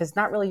boring if it's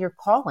not really your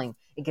calling.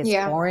 It gets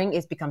boring.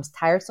 It becomes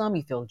tiresome.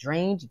 You feel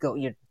drained.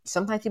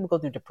 Sometimes people go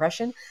through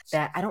depression.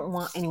 That I don't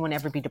want anyone to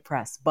ever be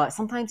depressed. But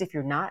sometimes if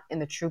you're not in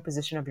the true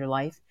position of your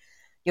life,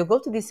 you'll go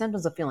through these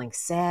symptoms of feeling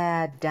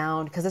sad,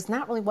 down, because it's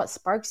not really what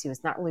sparks you.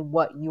 It's not really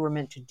what you were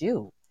meant to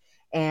do.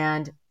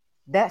 And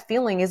that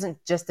feeling isn't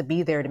just to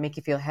be there to make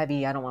you feel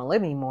heavy, I don't want to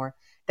live anymore.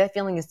 That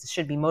feeling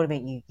should be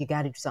motivating you. You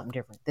got to do something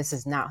different. This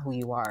is not who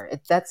you are.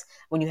 That's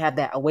when you have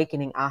that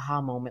awakening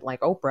aha moment, like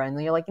Oprah, and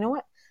then you're like, you know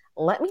what?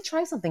 Let me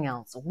try something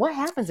else. What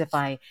happens if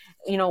I,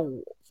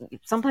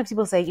 sometimes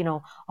people say,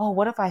 oh,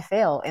 what if I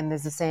fail? And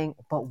there's a saying,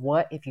 but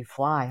what if you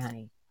fly,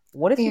 honey?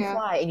 What if you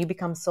fly and you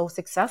become so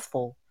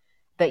successful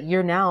that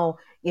you're now,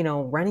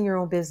 running your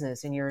own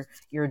business, and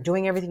you're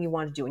doing everything you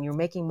want to do, and you're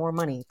making more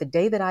money. The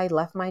day that I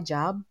left my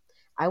job,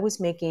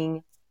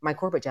 my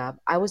corporate job,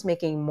 I was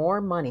making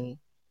more money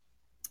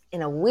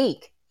in a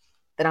week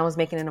than I was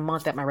making in a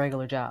month at my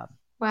regular job.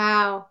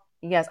 Wow.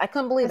 Yes, I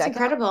couldn't believe That's that.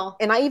 incredible.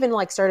 And I even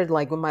started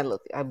I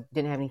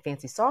didn't have any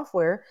fancy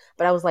software,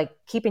 but I was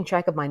keeping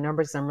track of my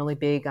numbers. I'm really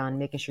big on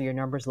making sure your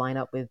numbers line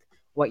up with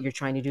what you're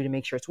trying to do to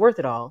make sure it's worth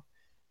it all.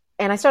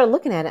 And I started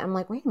looking at it. I'm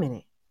like, wait a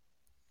minute,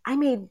 I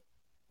made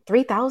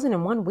 $3,000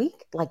 in 1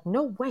 week? Like,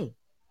 no way.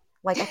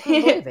 I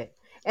couldn't believe it.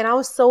 And I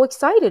was so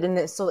excited.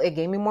 And so it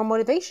gave me more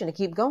motivation to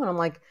keep going. I'm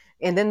like,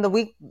 and then the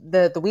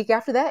week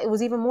after that, it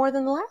was even more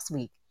than the last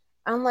week.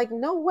 I'm like,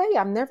 no way,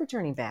 I'm never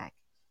turning back.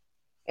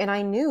 And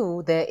I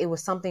knew that it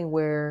was something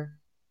where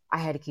I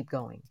had to keep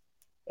going.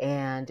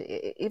 And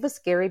it was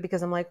scary,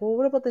 because I'm like, well,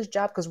 what about this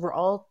job? Because we're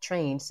all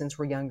trained since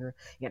we're younger.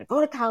 You're going to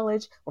go to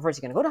college. Well, first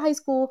you're going to go to high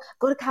school,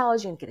 go to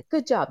college, and get a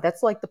good job.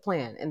 That's the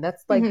plan. And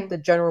that's the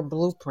general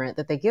blueprint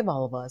that they give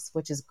all of us,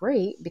 which is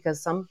great,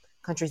 because some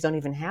countries don't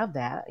even have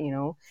that,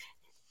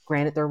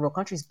 Granted, they're real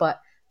countries,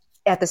 but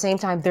at the same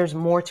time, there's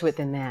more to it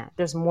than that.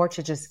 There's more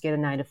to just get a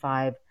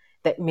 9-to-5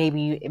 that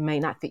maybe it may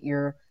not fit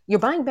you're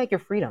buying back your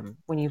freedom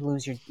when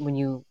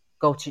you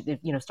go to,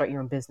 start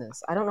your own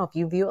business. I don't know if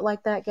you view it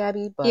like that,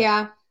 Gabby, but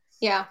yeah,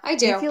 I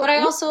do. But I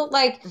also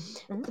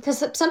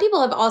because some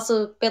people have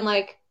also been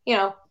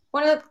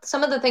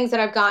some of the things that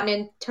I've gotten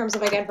in terms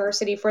of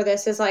adversity for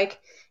this is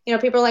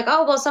people are like,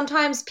 oh, well,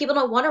 sometimes people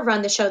don't want to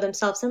run the show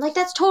themselves. And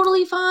that's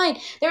totally fine.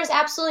 There's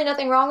absolutely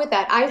nothing wrong with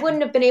that. I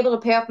wouldn't have been able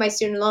to pay off my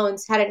student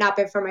loans had it not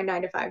been for my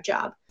 9-to-5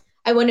 job.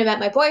 I wouldn't have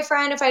met my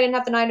boyfriend if I didn't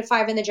have the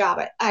 9-to-5 in the job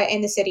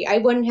in the city. I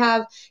wouldn't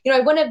have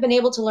been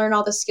able to learn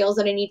all the skills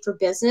that I need for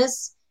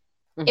business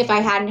if I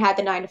hadn't had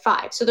the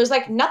 9-to-5. So there's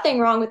nothing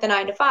wrong with the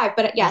 9-to-5,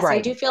 but yes, right.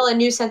 I do feel a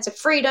new sense of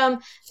freedom.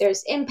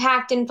 There's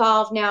impact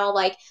involved now.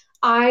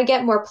 I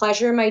get more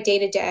pleasure in my day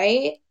to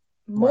day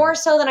more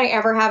so than I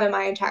ever have in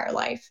my entire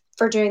life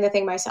for doing the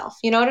thing myself.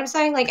 You know what I'm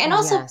saying? Like, and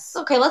also,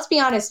 okay, let's be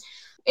honest.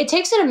 It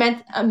takes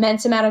an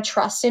immense amount of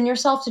trust in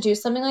yourself to do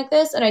something like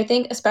this. And I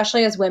think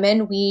especially as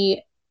women,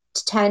 we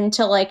tend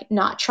to like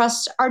not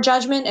trust our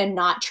judgment and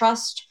not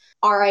trust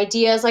our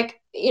ideas, like,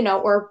 you know,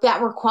 or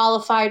that we're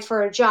qualified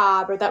for a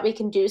job or that we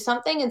can do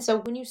something. And so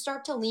when you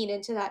start to lean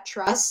into that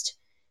trust,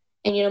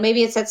 and, you know,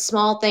 maybe it's that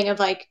small thing of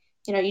like,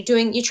 you know,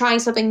 you're trying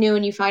something new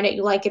and you find out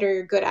you like it or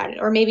you're good at it.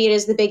 Or maybe it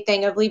is the big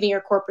thing of leaving your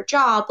corporate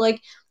job.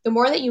 Like, the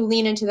more that you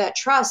lean into that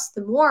trust,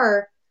 the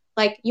more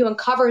like you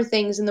uncover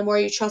things and the more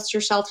you trust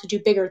yourself to do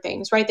bigger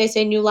things, right? They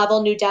say new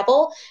level, new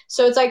devil.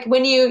 So it's like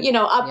when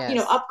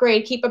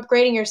upgrade, keep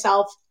upgrading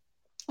yourself,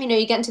 you know,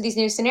 you get into these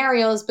new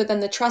scenarios, but then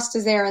the trust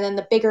is there and then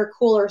the bigger,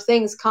 cooler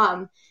things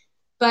come.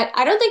 But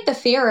I don't think the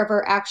fear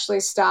ever actually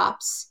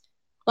stops.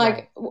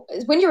 Like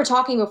when you were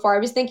talking before, I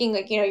was thinking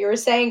like, you know, you were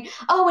saying,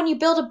 oh, when you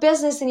build a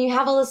business and you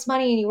have all this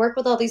money and you work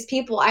with all these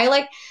people, I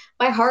like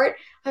my heart,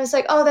 I was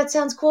like, oh, that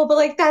sounds cool. But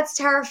like, that's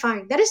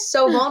terrifying. That is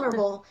so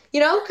vulnerable, you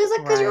know, because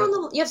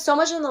you have so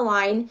much on the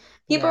line.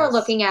 People are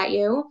looking at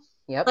you.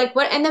 Yep. Like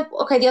what? And then,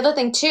 okay, the other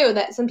thing too,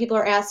 that some people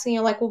are asking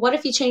you, like, well, what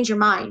if you change your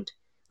mind?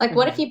 Like,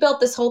 what if you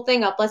built this whole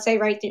thing up? Let's say,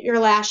 right, your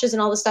lashes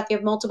and all this stuff. You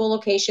have multiple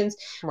locations.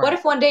 Right. What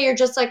if one day you're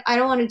just like, I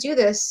don't want to do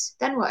this?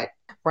 Then what?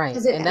 Right.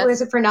 Is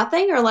it for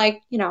nothing or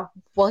like, you know?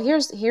 Well,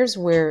 here's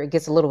where it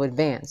gets a little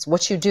advanced.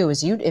 What you do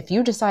is if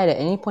you decide at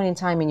any point in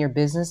time in your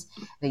business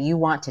that you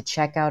want to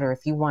check out, or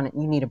if you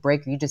need a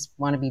break, or you just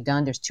want to be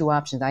done, there's two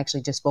options. I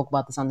actually just spoke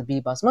about this on the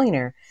Beauty Boss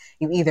Millionaire.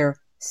 You either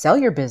sell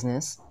your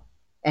business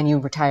and you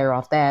retire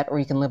off that, or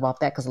you can live off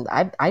that. Because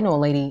I know a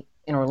lady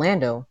in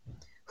Orlando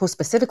who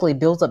specifically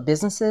builds up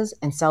businesses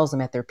and sells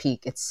them at their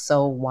peak. It's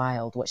so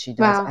wild what she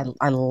does. Wow.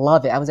 I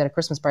love it. I was at a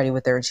Christmas party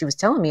with her and she was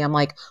telling me, I'm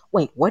like,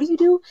 wait, what do you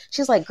do?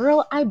 She's like,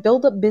 girl, I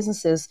build up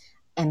businesses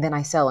and then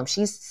I sell them.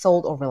 She's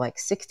sold over like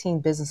 16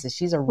 businesses.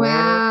 She's a rare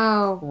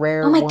Oh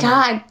my woman.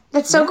 God.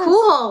 That's so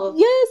cool.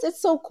 Yes,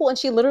 it's so cool. And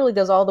she literally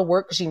does all the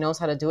work because she knows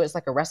how to do it. It's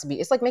like a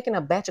recipe. It's like making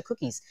a batch of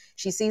cookies.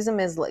 She sees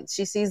them as like,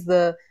 she sees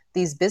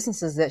these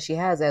businesses that she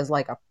has as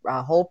like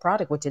a whole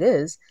product, which it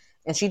is.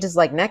 And she just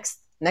like, next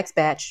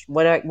batch,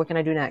 what can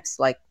I do next?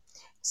 Like,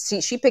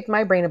 she picked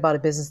my brain about a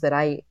business that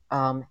I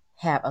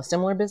have a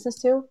similar business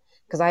to,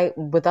 because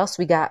with us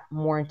we got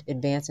more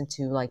advanced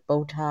into like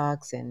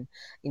Botox and,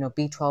 you know,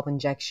 B12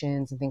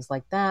 injections and things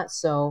like that.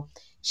 So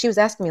she was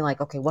asking me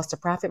like, okay, what's the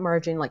profit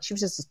margin? Like, she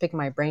was just picking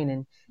my brain,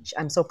 and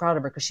I'm so proud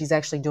of her because she's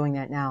actually doing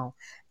that now.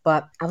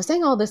 But I was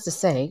saying all this to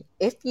say,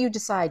 if you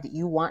decide that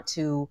you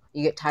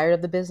get tired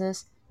of the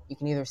business, you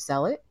can either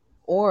sell it,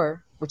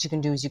 or what you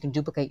can do is you can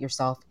duplicate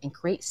yourself and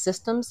create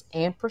systems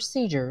and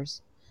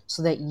procedures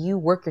so that you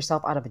work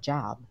yourself out of a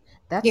job.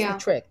 That's the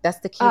trick. That's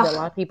the key that a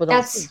lot of people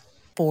don't see.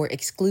 For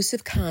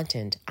exclusive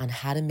content on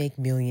how to make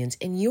millions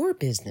in your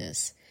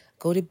business,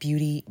 go to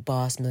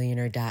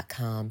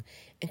beautybossmillionaire.com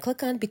and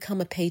click on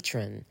Become a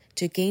Patron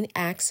to gain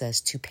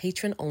access to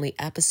patron-only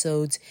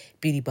episodes,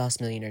 Beauty Boss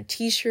Millionaire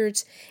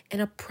t-shirts,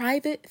 and a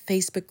private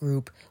Facebook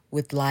group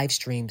with live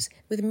streams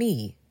with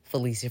me,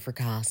 Felicia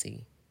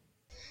Fracassi.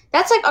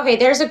 That's like, okay,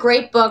 there's a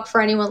great book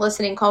for anyone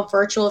listening called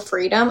Virtual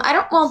Freedom.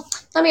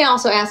 Let me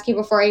also ask you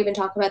before I even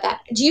talk about that.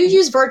 Do you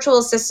use virtual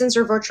assistants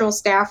or virtual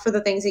staff for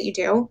the things that you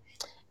do?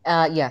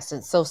 Yes.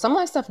 So some of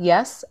my stuff,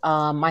 yes.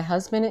 My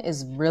husband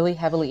is really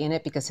heavily in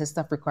it because his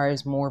stuff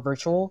requires more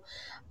virtual.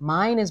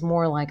 Mine is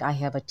more like I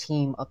have a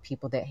team of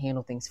people that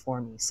handle things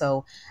for me.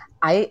 So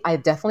I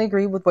definitely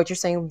agree with what you're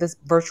saying with this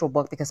virtual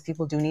book, because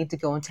people do need to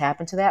go and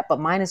tap into that. But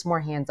mine is more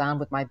hands-on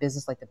with my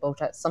business, like the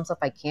Botox. Some stuff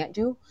I can't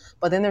do.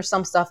 But then there's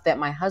some stuff that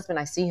my husband,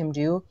 I see him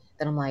do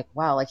that I'm like,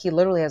 wow, like he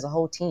literally has a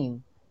whole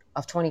team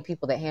of 20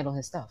 people that handle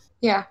his stuff.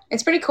 Yeah,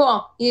 it's pretty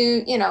cool.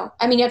 You know,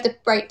 I mean, you have to,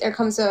 right, there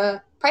comes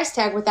a price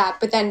tag with that,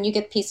 but then you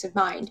get peace of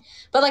mind.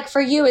 But like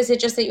for you, is it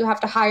just that you have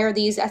to hire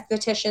these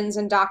estheticians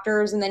and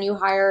doctors, and then you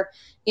hire,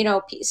 you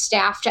know,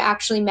 staff to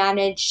actually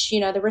manage, you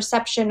know, the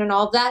reception and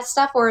all of that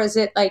stuff? Or is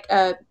it like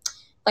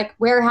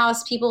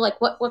warehouse people? Like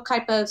what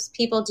type of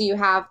people do you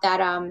have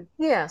that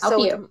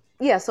help you?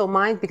 Yeah, so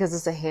mine, because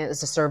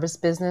it's a service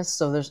business,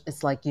 so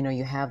it's like, you know,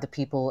 you have the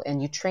people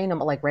and you train them.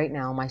 Like right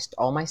now,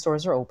 all my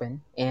stores are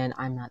open and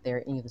I'm not there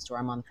at any of the store.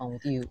 I'm on the phone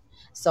with you.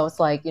 So it's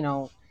like, you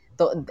know,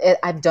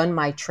 I've done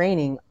my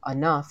training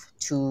enough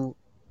to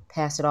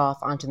pass it off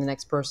onto the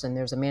next person.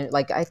 There's a man,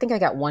 like I think I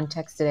got one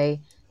text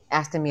today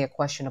asking me a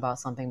question about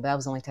something, but that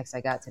was the only text I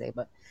got today.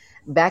 But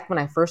back when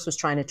I first was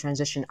trying to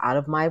transition out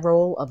of my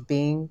role of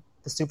being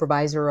the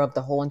supervisor of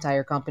the whole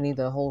entire company,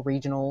 the whole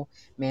regional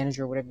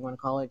manager, whatever you want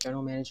to call it,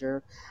 general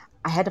manager,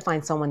 I had to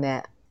find someone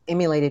that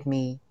emulated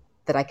me,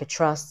 that I could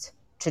trust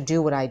to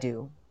do what I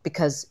do,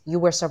 because you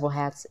wear several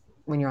hats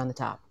when you're on the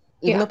top.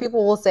 Even though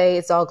people will say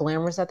it's all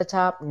glamorous at the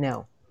top,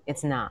 no,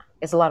 it's not.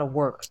 It's a lot of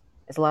work.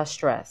 It's a lot of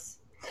stress.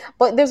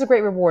 But there's a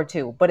great reward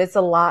too. But it's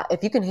a lot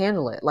if you can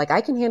handle it. Like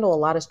I can handle a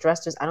lot of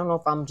stress. Just I don't know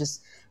if I'm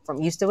just from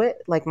used to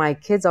it. Like my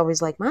kids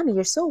always like, Mommy,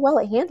 you're so well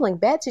at handling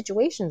bad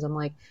situations. I'm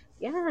like,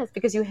 yeah, it's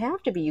because you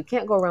have to be. You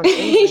can't go around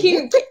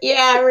angry.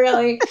 Yeah,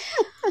 really.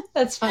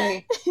 That's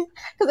funny.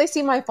 Because they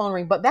see my phone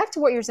ring. But back to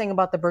what you're saying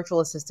about the virtual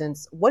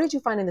assistants. What did you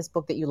find in this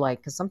book that you like?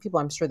 Because some people,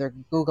 I'm sure they're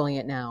Googling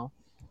it now.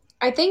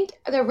 I think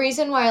the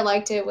reason why I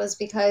liked it was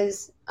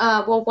because,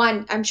 well,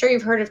 one, I'm sure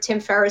you've heard of Tim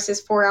Ferriss's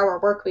 4-Hour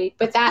Work Week,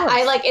 but that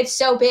I like, it's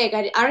so big.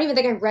 I don't even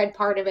think I read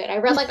part of it. I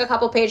read like a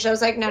couple pages. I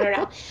was like,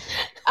 no.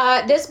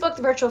 This book,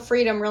 The Virtual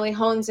Freedom, really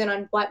hones in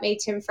on what made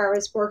Tim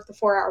Ferriss work the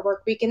 4-Hour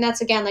Work Week. And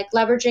that's, again, like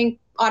leveraging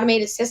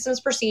automated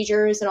systems,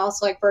 procedures, and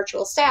also like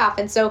virtual staff.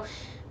 And so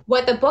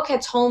what the book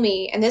had told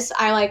me, and this,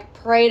 I like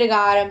pray to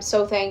God, I'm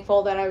so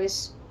thankful that I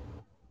was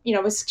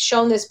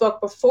shown this book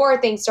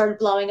before things started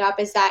blowing up,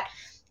 is that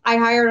I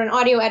hired an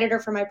audio editor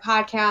for my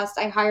podcast.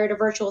 I hired a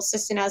virtual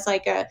assistant as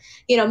like a,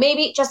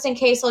 maybe just in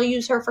case I'll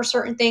use her for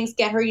certain things,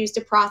 get her used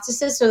to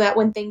processes so that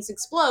when things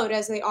explode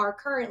as they are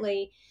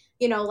currently,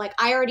 like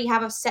I already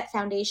have a set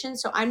foundation.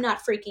 So I'm not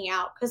freaking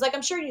out. Cause like,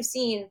 I'm sure you've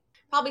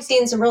probably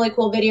seen some really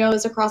cool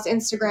videos across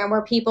Instagram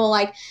where people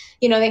like,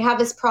 they have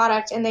this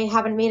product and they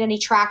haven't made any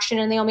traction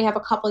and they only have a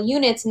couple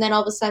units. And then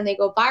all of a sudden they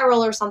go viral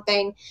or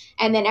something.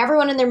 And then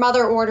everyone and their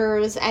mother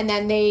orders and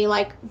then they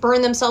like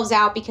burn themselves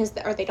out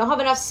or they don't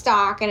have enough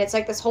stock. And it's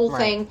like this whole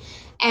thing.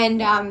 And,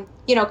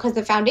 because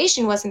the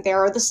foundation wasn't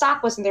there or the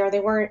stock wasn't there, they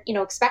weren't,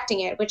 expecting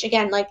it, which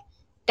again, like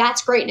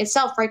that's great in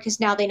itself, right? Because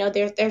now they know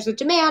there's a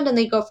demand and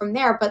they go from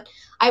there. But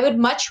I would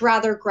much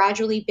rather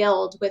gradually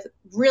build with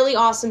really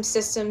awesome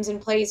systems in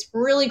place,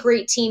 really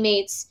great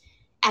teammates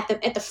at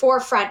the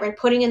forefront, right?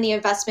 Putting in the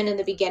investment in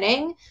the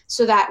beginning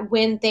so that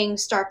when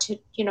things start to,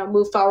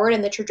 move forward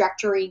and the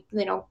trajectory,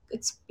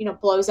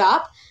 blows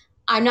up,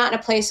 I'm not in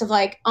a place of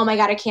like, oh my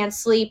God, I can't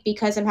sleep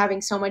because I'm having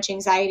so much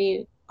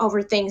anxiety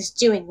over things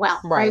doing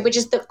well, right? Which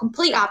is the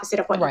complete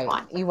opposite of what you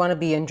want. You want to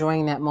be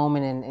enjoying that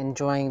moment and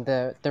enjoying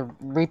the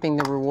reaping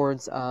the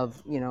rewards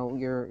of,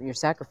 your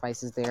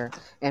sacrifices there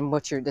and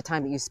the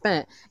time that you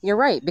spent. You're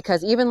right.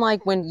 Because even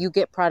like when you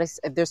get products,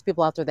 if there's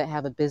people out there that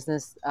have a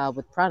business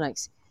with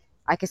products,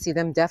 I can see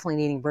them definitely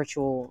needing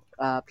virtual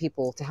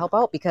people to help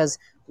out, because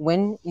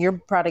when your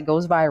product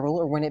goes viral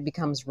or when it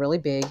becomes really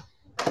big,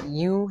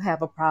 you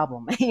have a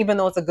problem. Even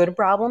though it's a good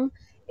problem,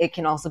 it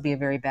can also be a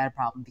very bad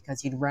problem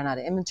because you'd run out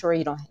of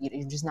inventory.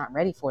 You're just not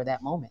ready for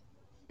that moment.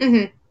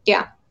 Mm-hmm.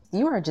 Yeah.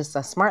 You are just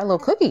a smart little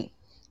cookie.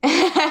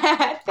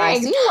 Thanks.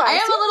 I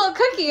am a little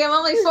cookie. I'm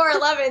only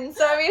 4'11",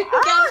 so I mean,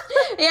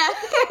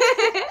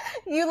 yeah.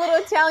 You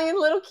little Italian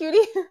little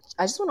cutie.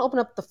 I just want to open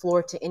up the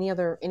floor to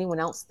anyone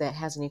else that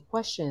has any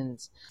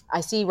questions.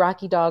 I see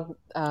Rocky Dog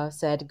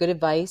said, good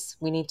advice.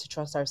 We need to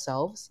trust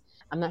ourselves.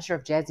 I'm not sure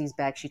if Jazzy's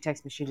back. She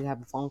texted me she did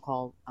have a phone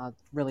call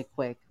really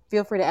quick.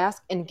 Feel free to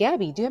ask. And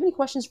Gabby, do you have any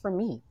questions for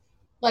me?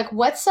 Like,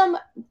 what's some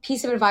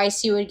piece of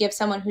advice you would give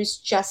someone who's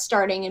just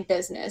starting in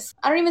business?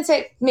 I don't even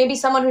say maybe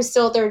someone who's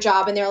still at their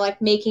job and they're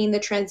like making the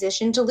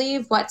transition to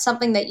leave. What's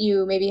something that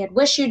you maybe had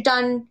wished you'd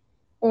done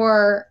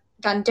or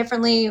done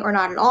differently or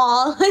not at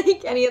all?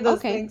 Like any of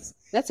those things.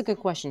 That's a good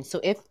question. So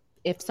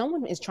if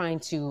someone is trying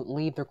to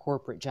leave their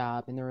corporate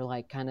job and they're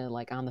like kind of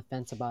like on the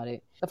fence about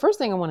it, the first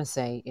thing I want to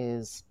say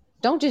is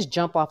don't just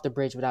jump off the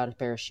bridge without a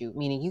parachute,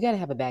 meaning you got to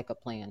have a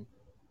backup plan.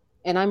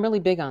 And I'm really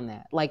big on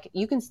that. Like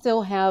you can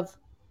still have,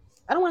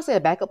 I don't want to say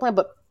a backup plan,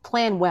 but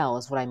plan well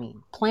is what I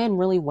mean. Plan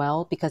really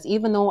well, because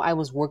even though I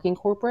was working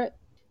corporate,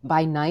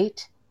 by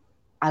night,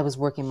 I was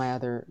working my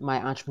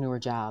entrepreneur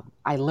job.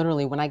 I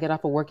literally, when I get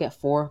off of work at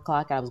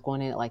 4:00, I was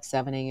going in at like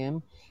 7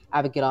 a.m.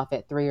 I would get off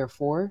at 3 or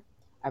 4.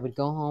 I would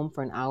go home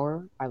for an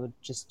hour. I would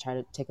just try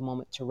to take a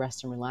moment to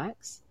rest and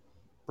relax,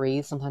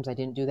 breathe. Sometimes I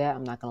didn't do that.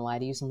 I'm not going to lie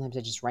to you. Sometimes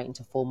I just right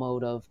into full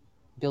mode of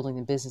building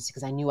the business,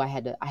 because I knew I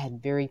had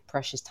very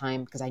precious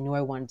time, because I knew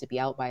I wanted to be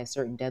out by a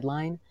certain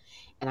deadline.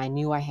 And I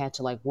knew I had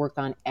to like work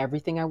on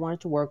everything I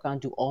wanted to work on,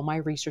 do all my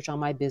research on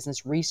my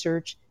business,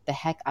 research the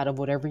heck out of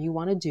whatever you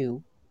want to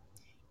do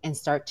and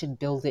start to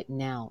build it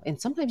now.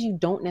 And sometimes you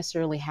don't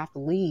necessarily have to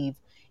leave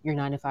your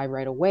 9-to-5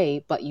 right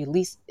away, but you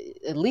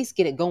at least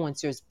get it going.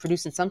 So it's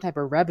producing some type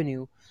of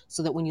revenue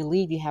so that when you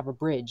leave, you have a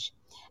bridge.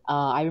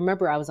 I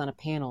remember I was on a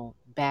panel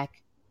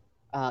back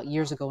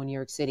years ago in New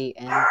York City,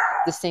 and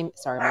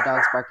sorry, my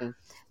dog's barking.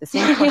 The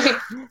same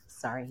question,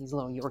 sorry, he's a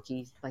little Yorkie,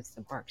 he likes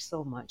to bark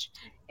so much.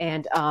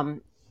 And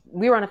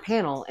we were on a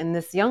panel, and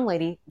this young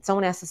lady,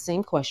 someone asked the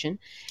same question,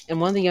 and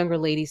one of the younger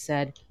ladies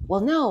said, well,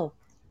 no,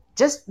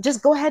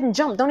 just go ahead and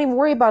jump. Don't even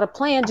worry about a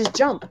plan, just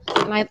jump.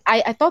 And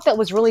I thought that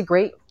was really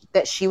great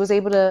that she was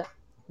able to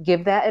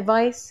give that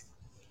advice.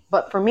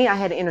 But for me, I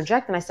had to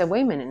interject, and I said,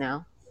 wait a minute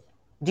now.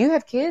 Do you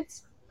have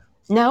kids?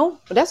 No,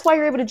 but that's why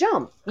you're able to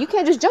jump. You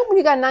can't just jump when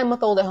you got a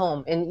 9-month-old at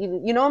home. And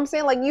you know what I'm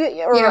saying? Like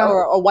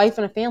or a wife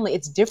and a family,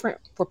 it's different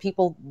for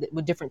people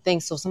with different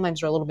things. So sometimes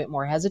they're a little bit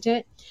more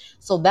hesitant.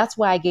 So that's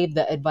why I gave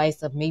the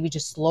advice of maybe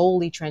just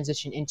slowly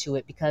transition into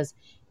it, because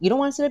you don't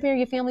want to sit up here,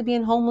 your family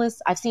being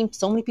homeless. I've seen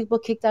so many people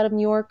kicked out of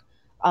New York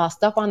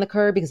stuff on the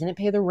curb because they didn't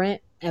pay the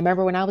rent. I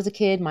remember when I was a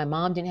kid, my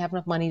mom didn't have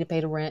enough money to pay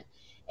the rent,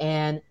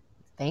 and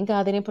thank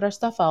God they didn't put our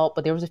stuff out.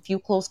 But there was a few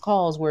close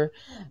calls where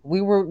we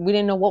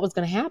didn't know what was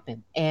going to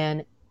happen.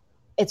 And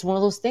it's one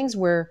of those things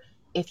where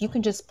if you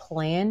can just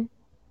plan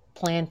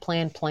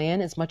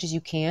as much as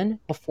you can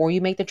before you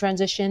make the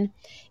transition,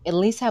 at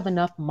least have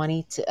enough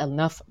money to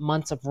enough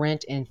months of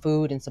rent and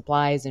food and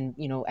supplies and,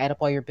 add up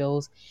all your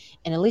bills,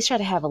 and at least try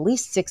to have at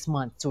least 6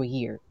 months to a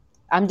year.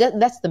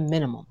 That's the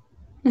minimum.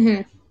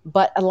 Mm-hmm.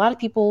 But a lot of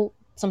people,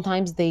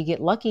 sometimes they get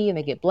lucky and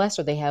they get blessed,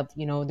 or they have,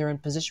 they're in a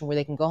position where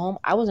they can go home.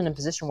 I was in a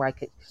position where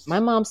my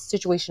mom's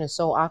situation is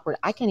so awkward.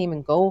 I can't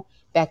even go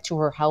back to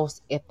her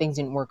house if things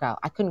didn't work out.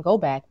 I couldn't go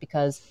back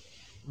because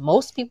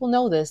most people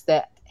know this,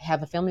 that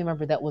have a family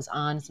member that was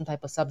on some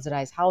type of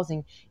subsidized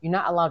housing. You're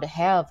not allowed to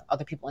have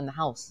other people in the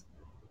house.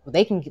 Well,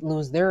 they can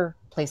lose their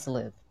place to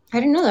live. I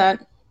didn't know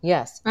that.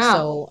 Yes. Wow.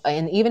 So,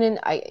 and even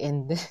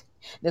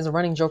there's a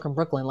running joke in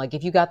Brooklyn. Like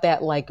if you got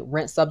that like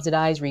rent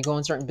subsidized where you go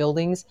in certain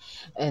buildings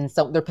and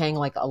so they're paying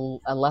like a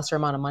lesser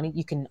amount of money,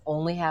 you can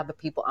only have the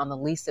people on the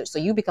lease. So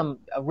you become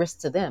a risk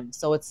to them.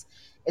 So it's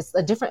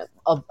a different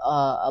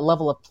a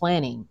level of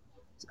planning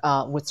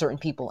with certain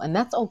people. And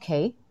that's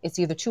okay. It's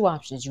either two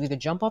options. You either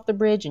jump off the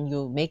bridge and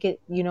you'll make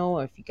it,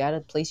 or if you got a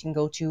place you can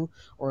go to,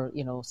 or,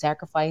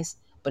 sacrifice.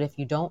 But if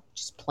you don't,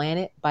 just plan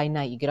it by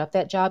night. You get off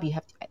that job.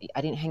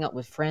 I didn't hang out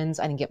with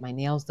friends. I didn't get my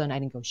nails done. I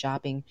didn't go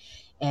shopping.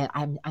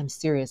 And I'm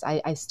serious.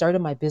 I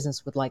started my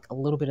business with like a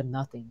little bit of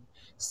nothing.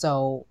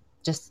 So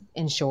just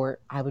in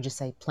short, I would just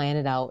say plan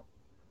it out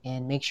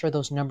and make sure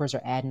those numbers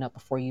are adding up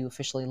before you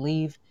officially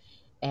leave.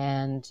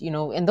 And,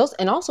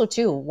 and also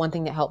too, one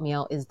thing that helped me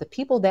out is the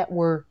people that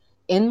were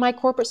in my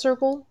corporate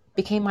circle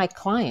became my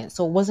clients.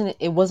 So it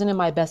wasn't in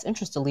my best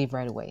interest to leave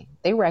right away.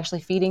 They were actually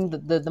feeding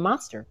the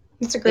monster.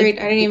 That's great.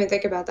 I didn't even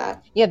think about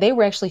that. Yeah, they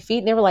were actually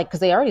feeding. They were like,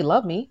 because they already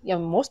love me.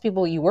 Most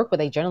people you work with,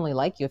 they generally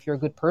like you. If you're a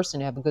good person,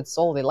 you have a good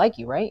soul, they like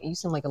you, right? You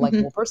seem like a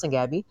likable person,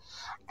 Gabby.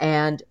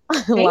 And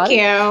Thank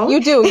you.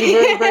 You do.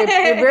 You're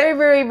very,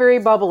 very, very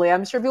bubbly.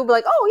 I'm sure people will be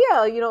like,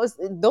 oh yeah,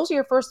 those are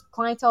your first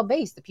clientele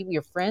base, the people,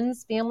 your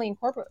friends, family, and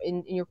corporate,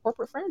 and your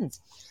corporate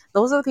friends.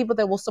 Those are the people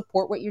that will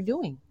support what you're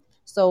doing.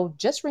 So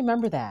just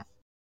remember that.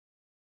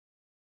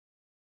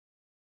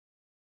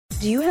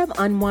 Do you have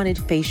unwanted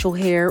facial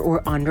hair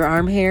or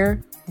underarm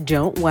hair?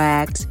 Don't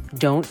wax,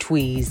 don't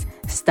tweeze.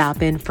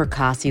 Stop in for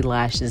Kasi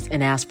Lashes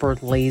and ask for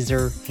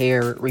laser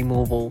hair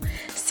removal.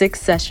 6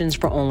 sessions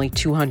for only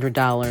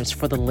 $200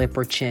 for the lip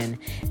or chin.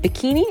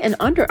 Bikini and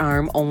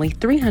underarm only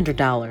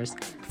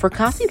 $300. For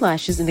Kasi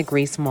Lashes in the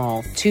gray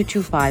small,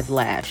 225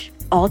 lash.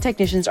 All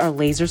technicians are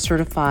laser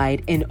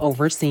certified and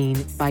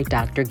overseen by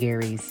Dr.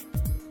 Gary's.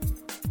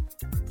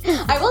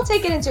 I will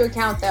take it into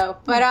account though,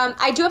 but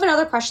I do have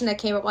another question that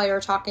came up while you were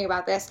talking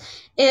about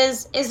this.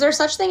 Is there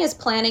such thing as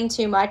planning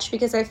too much?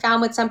 Because I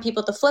found with some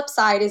people, the flip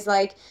side is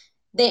like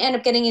they end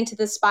up getting into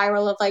the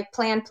spiral of like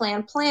plan,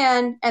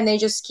 and they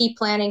just keep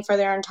planning for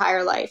their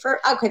entire life. Or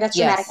okay, that's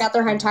dramatic, not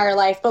their entire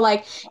life, but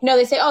like,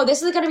 they say, oh,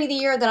 this is going to be the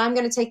year that I'm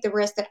going to take the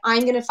risk, that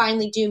I'm going to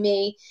finally do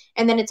me.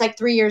 And then it's like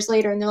 3 years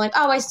later and they're like,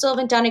 oh, I still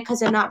haven't done it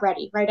because I'm not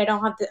ready, right?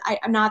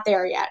 I'm not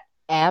there yet.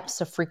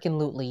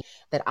 Abso-freaking-lutely.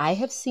 That I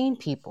have seen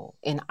people,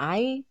 and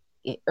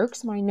it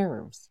irks my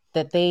nerves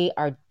that they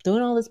are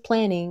doing all this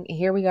planning. And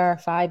here we are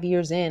 5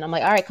 years in. I'm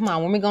like, all right, come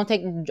on. When are we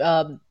going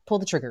to pull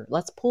the trigger?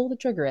 Let's pull the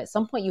trigger. At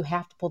some point you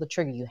have to pull the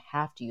trigger. You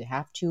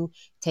have to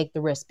take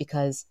the risk,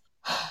 because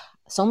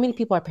so many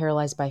people are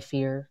paralyzed by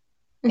fear.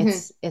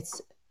 Mm-hmm.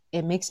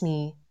 It makes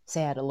me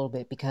sad a little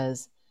bit,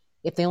 because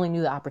if they only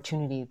knew the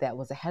opportunity that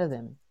was ahead of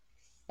them,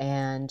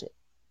 and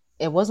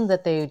it wasn't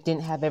that they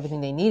didn't have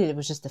everything they needed. It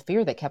was just the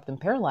fear that kept them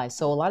paralyzed.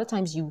 So a lot of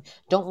times you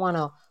don't want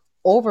to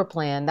over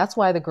plan. That's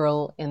why the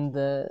girl in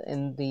the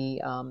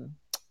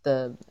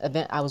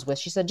event I was with,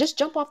 she said, just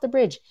jump off the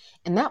bridge.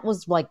 And that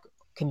was like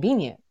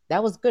convenient.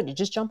 That was good to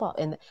just jump off.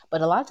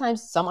 But a lot of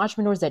times some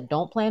entrepreneurs that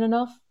don't plan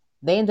enough,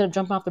 they ended up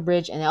jumping off the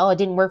bridge and, oh, it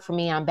didn't work for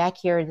me. I'm back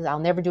here. I'll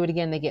never do it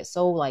again. They get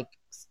so like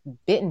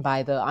bitten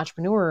by the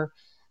entrepreneur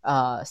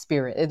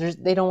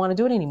spirit. They don't want to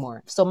do it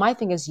anymore. So my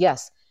thing is,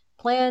 yes,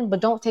 plan, but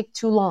don't take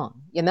too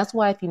long. And that's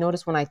why, if you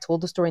notice, when I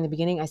told the story in the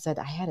beginning, I said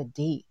I had a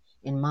date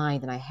in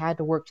mind and I had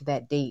to work to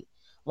that date.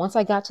 Once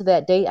I got to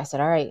that date, I said,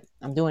 all right,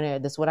 I'm doing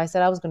it. This is what I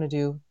said I was going to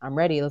do. I'm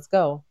ready. Let's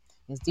go.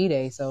 It's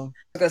D-Day. So I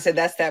was going to say,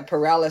 that's that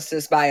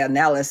paralysis by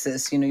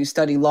analysis. You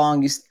study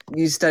long,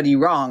 you study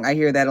wrong. I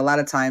hear that a lot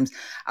of times.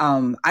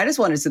 I just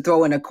wanted to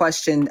throw in a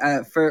question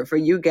for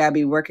you,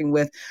 Gabby, working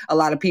with a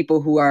lot of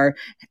people who are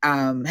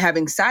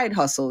having side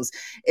hustles.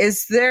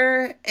 Is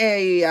there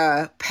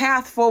a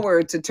path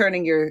forward to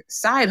turning your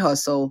side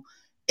hustle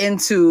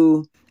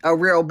into a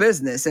real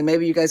business? And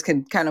maybe you guys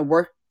can kind of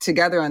work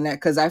together on that,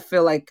 because I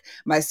feel like,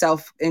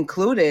 myself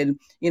included,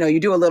 you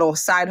do a little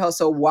side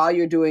hustle while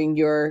you're doing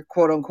your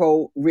quote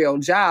unquote real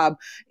job,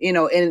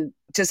 and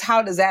just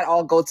how does that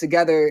all go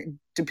together?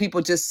 Do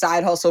people just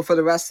side hustle for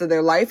the rest of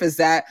their life? Is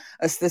that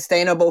a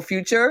sustainable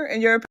future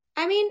in your opinion?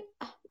 I mean,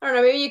 I don't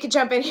know, maybe you could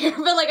jump in here,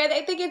 but like,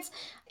 I think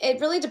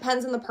it really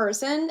depends on the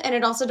person, and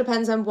it also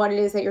depends on what it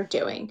is that you're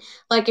doing.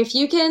 Like if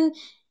you can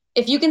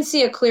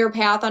see a clear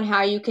path on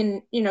how you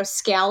can,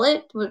 scale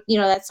it,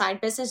 that side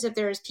business, if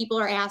there's people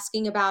are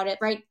asking about it,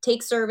 right?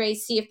 Take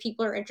surveys, see if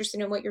people are interested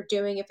in what you're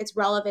doing, if it's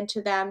relevant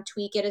to them,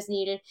 tweak it as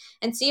needed,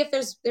 and see if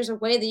there's a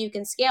way that you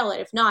can scale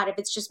it. If not, if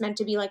it's just meant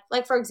to be like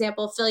for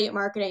example, affiliate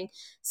marketing,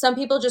 some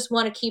people just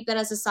want to keep that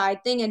as a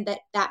side thing and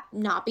that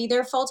not be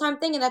their full-time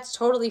thing, and that's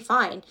totally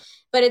fine.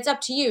 But it's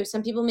up to you.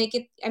 Some people make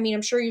it, I mean,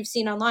 I'm sure you've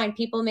seen online,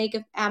 people make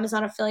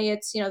Amazon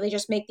affiliates, they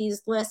just make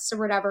these lists or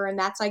whatever, and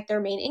that's like their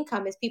main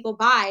income is people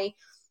buy,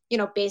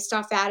 based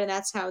off that, and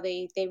that's how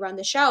they run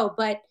the show.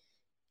 But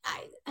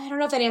I don't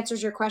know if that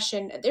answers your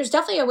question. There's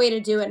definitely a way to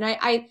do it. And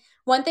I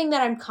one thing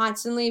that I'm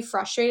constantly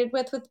frustrated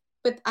with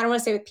I don't want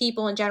to say with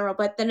people in general,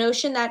 but the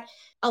notion that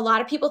a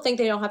lot of people think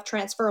they don't have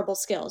transferable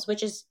skills,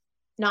 which is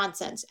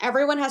nonsense.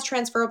 Everyone has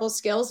transferable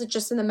skills. It's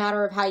just in the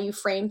matter of how you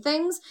frame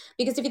things.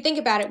 Because if you think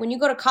about it, when you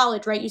go to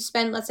college, right, you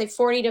spend, let's say,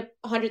 $40,000 to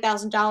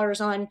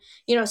 $100,000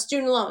 on,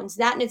 student loans.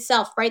 That in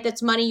itself, right,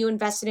 that's money you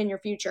invested in your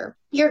future.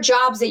 Your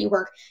jobs that you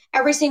work,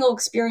 every single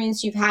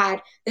experience you've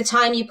had, the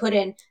time you put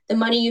in, the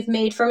money you've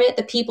made from it,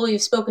 the people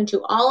you've spoken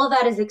to, all of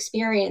that is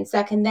experience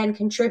that can then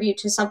contribute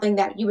to something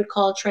that you would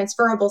call a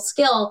transferable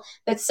skill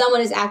that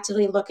someone is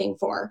actively looking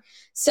for.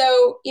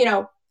 So,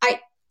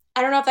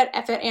 I don't know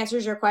if that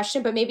answers your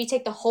question, but maybe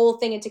take the whole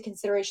thing into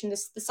consideration.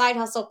 The side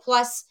hustle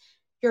plus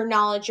your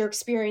knowledge, your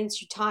experience,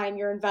 your time,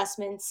 your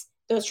investments,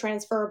 those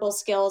transferable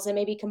skills, and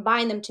maybe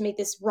combine them to make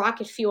this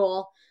rocket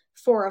fuel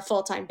for a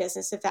full-time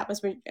business, if that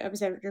was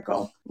your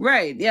goal.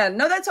 Right. Yeah.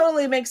 No, that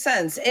totally makes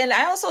sense. And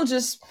I also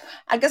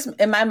I guess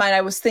in my mind,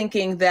 I was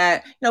thinking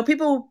that,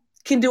 people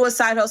can do a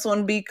side hustle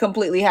and be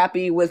completely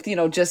happy with,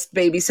 just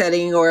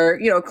babysitting or,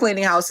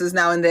 cleaning houses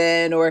now and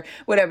then or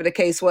whatever the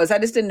case was. I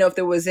just didn't know if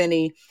there was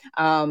any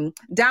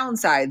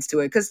downsides to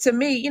it. Because to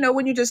me,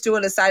 when you're just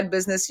doing a side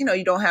business,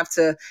 you don't have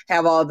to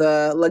have all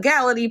the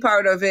legality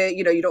part of it.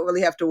 You don't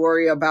really have to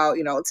worry about,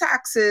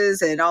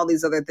 taxes and all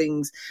these other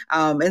things.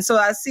 And so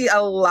I see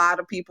a lot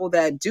of people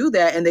that do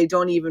that and they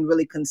don't even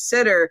really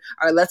consider,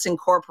 all right, let's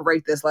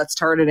incorporate this. Let's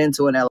turn it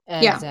into an LLC.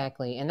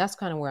 Exactly. And that's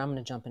kind of where I'm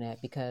going to jump in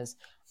at, because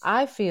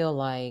I feel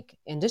like,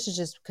 and this is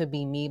just could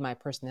be me, my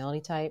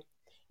personality type.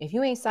 If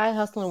you ain't side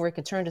hustling where it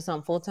can turn to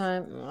something full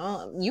time,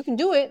 you can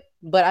do it,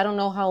 but I don't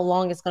know how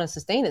long it's going to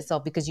sustain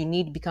itself, because you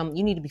need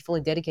to be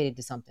fully dedicated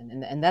to something,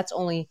 and that's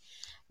only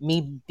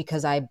me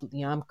because I'm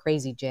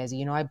crazy,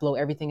 Jazzy. I blow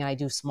everything I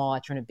do small, I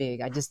turn it big.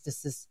 I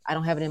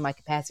don't have it in my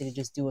capacity to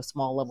just do a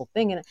small level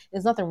thing, and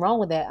there's nothing wrong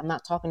with that. I'm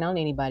not talking down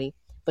to anybody,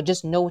 but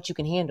just know what you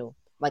can handle.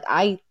 Like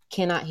I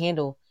cannot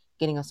handle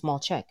getting a small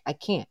check. I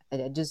can't. I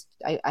want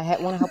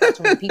to help out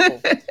so many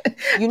people. This.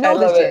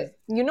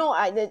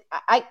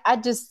 I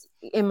just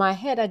in my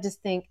head I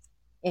just think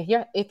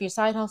if your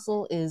side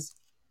hustle is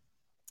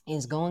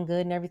going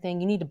good and everything,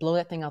 you need to blow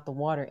that thing out the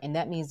water, and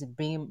that means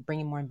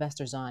bringing more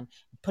investors on,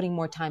 putting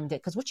more time into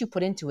it, because what you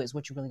put into it is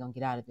what you're really gonna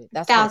get out of it.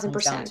 That's what it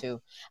comes down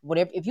to.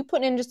 Whatever, if you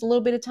put in just a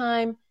little bit of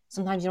time,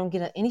 sometimes you don't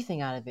get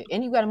anything out of it,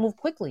 and you got to move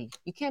quickly.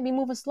 You can't be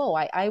moving slow.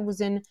 I was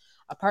in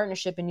a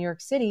partnership in New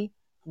York City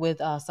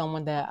with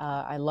someone that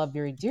I love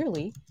very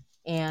dearly,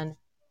 and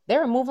they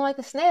were moving like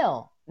a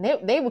snail.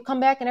 They would come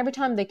back, and every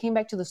time they came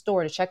back to the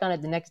store to check on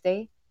it the next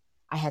day,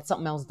 I had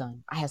something else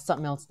done.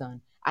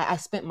 I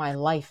spent my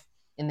life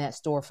in that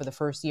store for the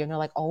first year, and they're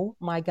like, "Oh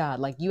my God,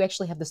 like you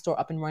actually have the store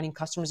up and running,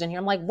 customers in here."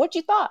 I'm like, "What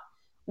you thought?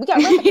 We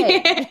got rent to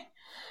pay."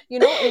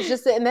 It's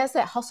just, and that's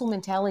that hustle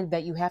mentality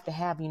that you have to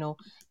have,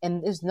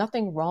 and there's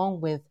nothing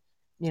wrong with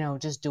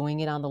just doing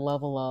it on the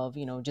level of,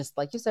 just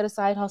like you said, a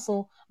side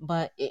hustle.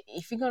 But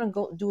if you're going to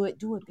go do it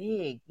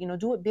big,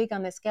 do it big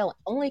on that scale,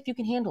 only if you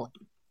can handle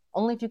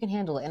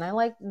it. And I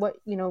like what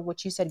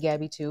you said,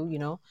 Gabby, too,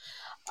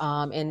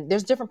 and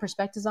there's different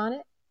perspectives on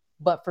it.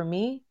 But for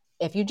me,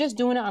 if you're just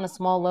doing it on a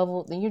small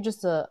level, then you're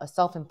just a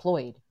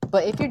self-employed.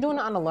 But if you're doing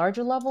it on a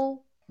larger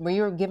level where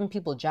you're giving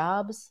people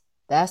jobs,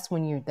 that's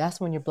when your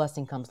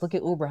blessing comes. Look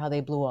at Uber, how they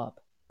blew up.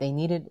 They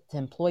needed to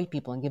employ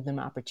people and give them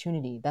an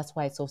opportunity. That's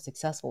why it's so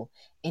successful.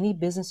 Any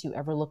business you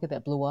ever look at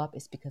that blew up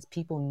is because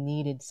people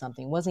needed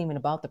something. It wasn't even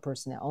about the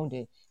person that owned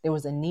it. There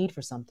was a need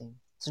for something.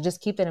 So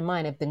just keep that in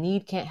mind. If the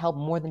need can't help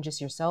more than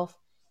just yourself,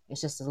 it's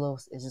just going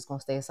to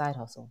stay a side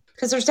hustle.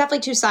 Because there's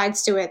definitely two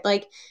sides to it.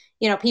 Like,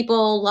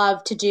 people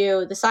love to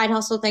do the side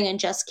hustle thing and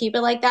just keep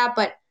it like that.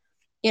 But,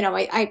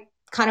 I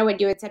kind of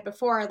what you had said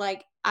before,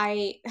 like,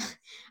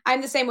 I'm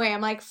the same way.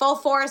 I'm like full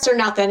force or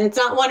nothing. It's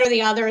not one or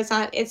the other.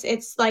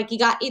 It's like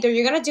either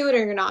you're going to do it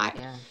or you're not.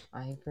 Yeah,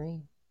 I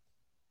agree.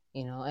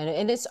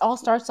 And it all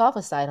starts off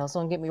a side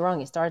hustle. Don't get me wrong.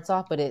 It starts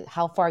off, but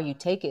how far you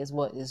take it is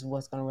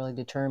what's going to really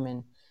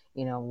determine,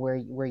 where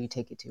you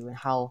take it to and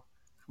how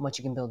much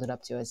you can build it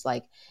up to. It's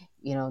like,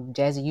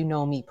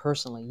 Jazzy, me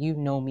personally,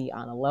 me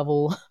on a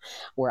level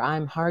where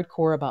I'm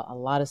hardcore about a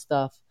lot of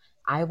stuff.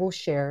 I will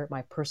share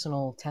my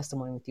personal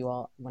testimony with you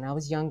all. When I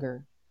was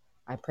younger,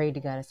 I prayed to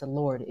God. I said,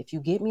 Lord, if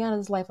you get me out of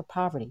this life of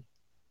poverty,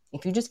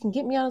 if you just can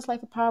get me out of this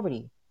life of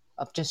poverty,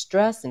 of just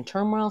stress and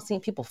turmoil, seeing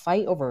people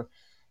fight over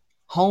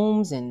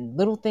homes and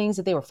little things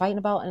that they were fighting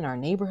about in our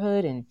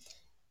neighborhood. And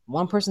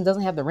one person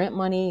doesn't have the rent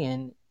money,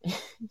 and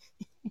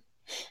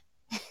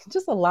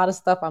just a lot of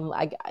stuff.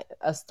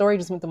 A story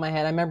just went through my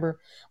head. I remember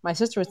my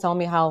sister was telling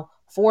me how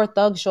 4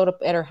 thugs showed up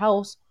at her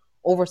house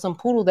over some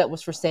poodle that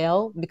was for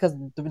sale because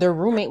their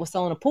roommate was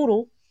selling a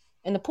poodle,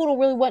 and the poodle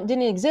really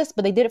didn't exist,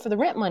 but they did it for the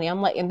rent money.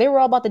 I'm like, and they were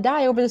all about to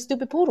die over the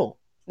stupid poodle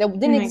that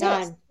didn't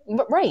exist.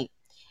 But, right.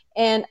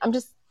 And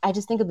I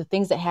just think of the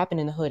things that happen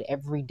in the hood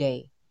every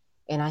day.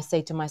 And I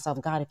say to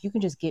myself, God, if you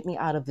can just get me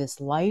out of this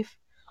life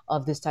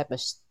of this type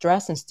of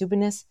stress and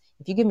stupidness,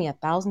 if you give me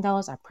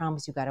 $1,000, I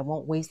promise you, God, I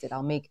won't waste it.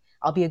 I'll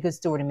be a good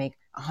steward and make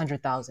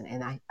 100,000.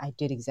 And I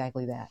did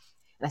exactly that.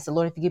 And I said,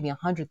 Lord, if you give me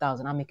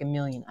 100,000, I'll make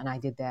 1,000,000. And I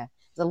did that.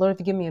 I said, Lord, if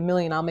you give me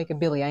 1,000,000, I'll make a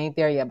billy. I ain't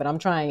there yet, but I'm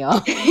trying,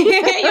 y'all.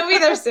 You'll be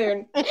there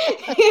soon.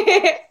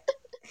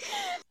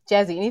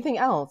 Jazzy, anything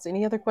else?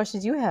 Any other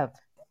questions you have?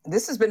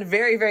 This has been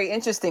very, very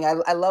interesting.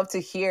 I love to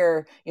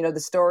hear, the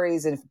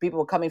stories and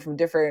people coming from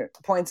different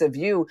points of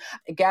view.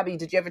 Gabby,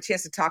 did you have a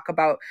chance to talk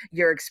about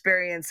your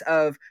experience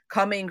of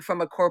coming from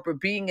a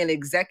corporate, being an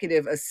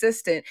executive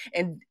assistant?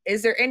 And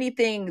is there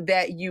anything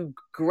that you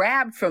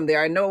grabbed from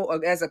there? I know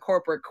as a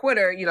corporate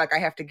quitter, you're like, I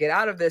have to get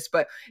out of this,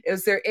 but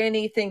is there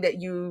anything that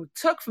you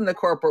took from the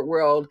corporate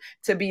world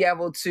to be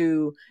able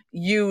to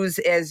use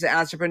as an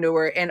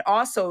entrepreneur? And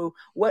also,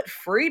 what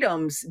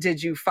freedoms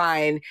did you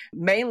find?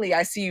 Mainly,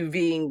 I see you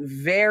being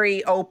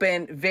very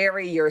open,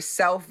 very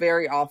yourself,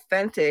 very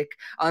authentic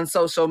on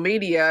social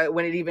media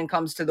when it even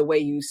comes to the way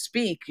you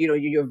speak.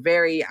 You're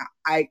very,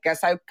 I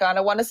guess I kind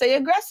of want to say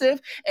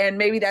aggressive, and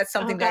maybe that's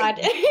something that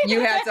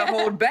you had to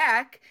hold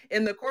back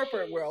in the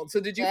corporate world. So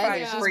did you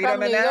find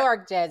freedom in that? She's from New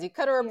York, Jazzy.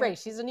 Cut her a break.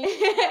 She's a New York.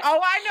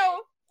 Oh, I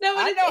know. No,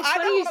 but it's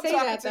funny you say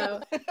that though,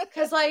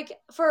 because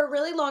for a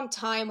really long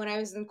time when I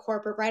was in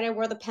corporate, right, I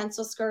wore the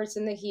pencil skirts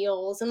and the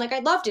heels, and I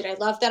loved it. I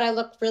loved that I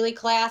looked really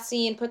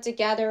classy and put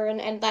together,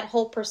 and that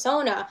whole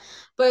persona.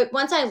 But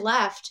once I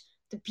left,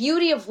 the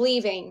beauty of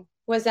leaving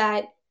was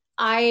that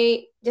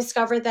I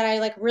discovered that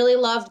I really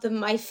loved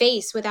my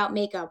face without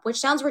makeup, which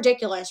sounds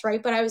ridiculous,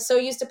 right? But I was so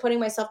used to putting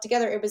myself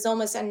together, it was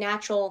almost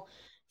unnatural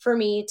for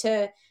me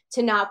to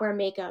not wear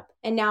makeup.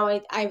 And now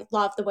I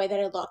love the way that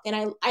I look.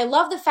 And I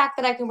love the fact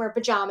that I can wear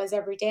pajamas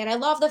every day. And I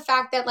love the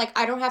fact that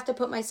I don't have to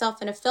put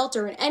myself in a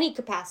filter in any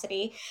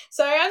capacity.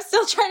 So I'm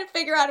still trying to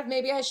figure out if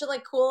maybe I should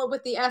cool it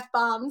with the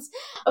F-bombs.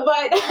 But,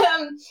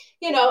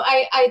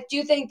 I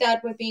do think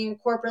that with being in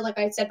corporate, like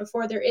I said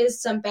before, there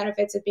is some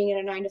benefits of being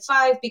in a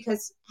 9-to-5,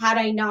 because had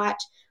I not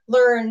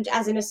learned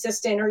as an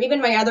assistant, or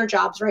even my other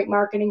jobs, right,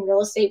 marketing,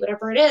 real estate,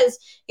 whatever it is,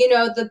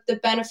 the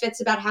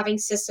benefits about having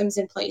systems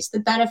in place, the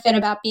benefit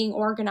about being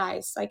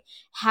organized,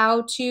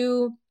 how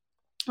to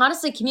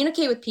honestly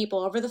communicate with people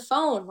over the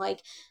phone,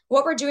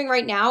 what we're doing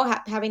right now,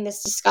 having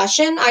this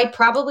discussion, I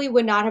probably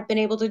would not have been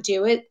able to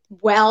do it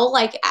well.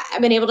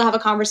 I've been able to have a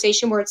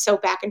conversation where it's so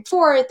back and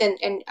forth,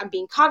 and I'm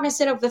being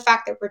cognizant of the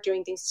fact that we're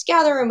doing things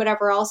together and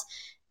whatever else,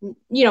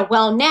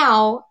 well,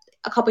 now,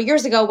 a couple of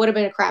years ago would have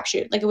been a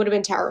crapshoot. It would have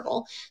been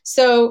terrible.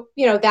 So,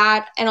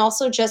 that, and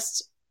also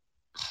just,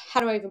 how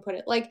do I even put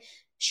it?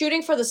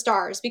 Shooting for the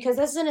stars, because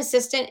as an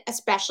assistant,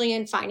 especially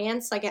in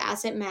finance,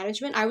 asset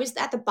management, I was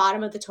at the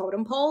bottom of the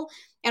totem pole,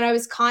 and I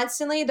was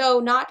constantly, though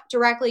not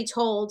directly,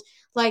 told,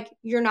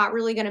 you're not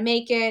really going to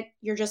make it.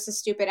 You're just a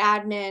stupid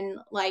admin.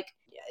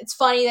 It's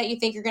funny that you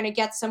think you're going to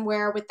get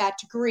somewhere with that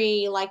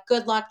degree.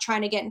 Good luck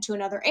trying to get into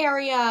another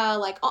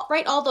area.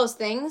 All those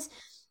things.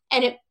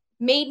 And it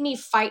made me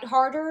fight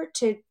harder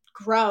to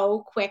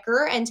grow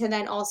quicker and to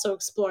then also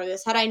explore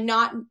this. Had I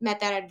not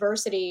met that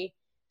adversity,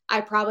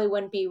 I probably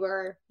wouldn't be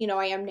where,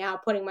 I am now,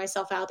 putting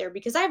myself out there,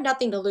 because I have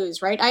nothing to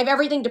lose, right? I have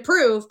everything to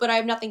prove, but I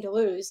have nothing to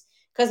lose,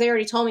 because they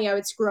already told me I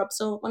would screw up.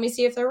 So let me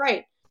see if they're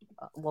right.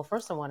 Well,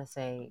 first I want to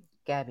say,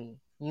 Gabby,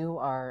 you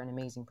are an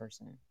amazing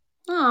person.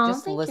 Oh,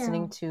 just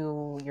listening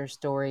to your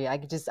story, I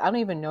don't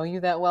even know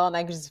you that well, and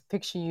I can just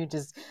picture you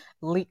just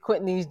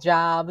quitting these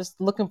jobs,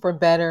 looking for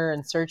better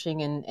and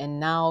searching, and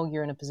now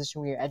you're in a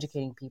position where you're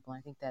educating people.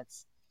 I think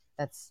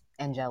that's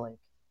angelic.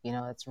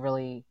 It's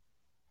really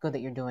good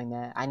that you're doing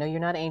that. I know you're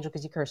not an angel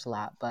because you curse a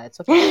lot, but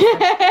it's okay.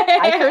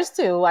 I curse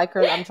too.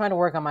 I'm trying to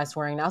work on my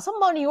swearing now. Something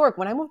about New York.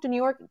 When I moved to New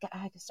York,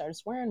 I started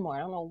swearing more. I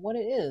don't know what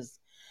it is.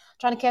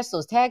 Trying to catch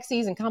those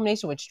taxis in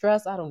combination with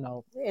stress. I don't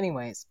know.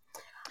 Anyways.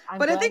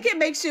 But I think it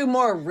makes you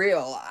more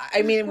real.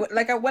 I mean,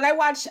 when I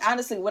watch,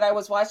 honestly, when I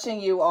was watching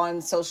you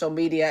on social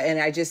media, and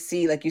I just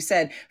see, like you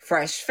said,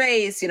 fresh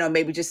face,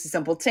 maybe just a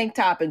simple tank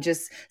top, and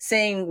just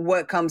saying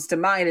what comes to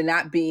mind and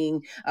not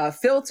being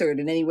filtered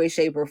in any way,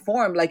 shape, or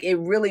form. It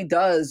really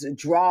does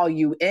draw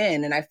you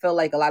in. And I feel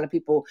like a lot of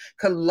people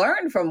could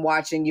learn from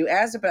watching you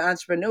as an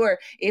entrepreneur.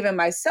 Even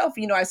myself,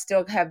 I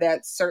still have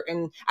that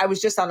certain, I was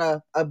just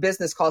on a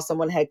business call.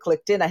 Someone had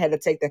clicked in. I had to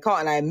take the call,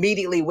 and I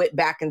immediately went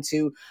back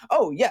into,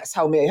 oh, yes,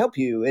 how may I help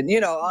you? And,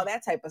 all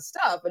that type of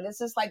stuff. And it's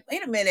just like,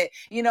 wait a minute,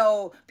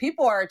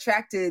 people are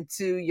attracted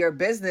to your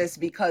business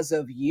because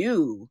of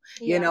you,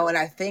 and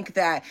I think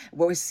that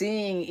what we're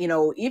seeing,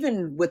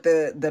 even with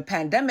the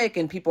pandemic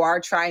and people are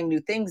trying new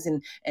things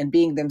and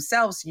being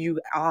themselves, you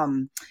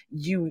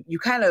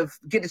kind of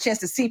get a chance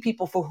to see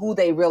people for who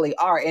they really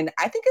are. And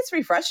I think it's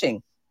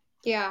refreshing.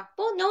 Yeah.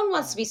 Well, no one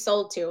wants to be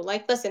sold to.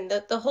 Like, listen,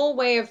 the whole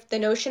way of the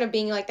notion of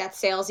being like that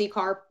salesy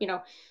car,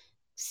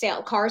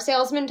 car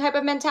salesman type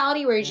of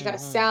mentality where you just got to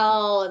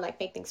sell and like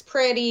make things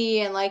pretty.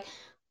 And like,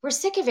 we're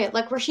sick of it.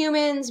 Like, we're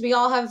humans. We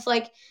all have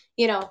like,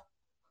 we all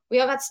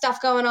got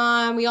stuff going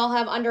on. We all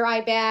have under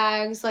eye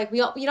bags. Like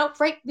we all,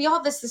 right. We all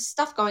have this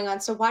stuff going on.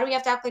 So why do we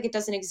have to act like it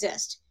doesn't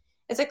exist?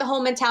 It's like the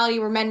whole mentality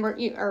where men were,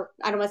 or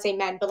I don't want to say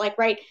men, but like,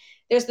 right.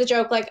 There's the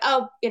joke like,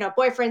 oh,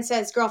 boyfriend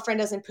says girlfriend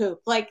doesn't poop.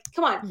 Like,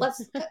 come on,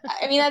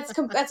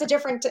 that's a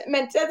different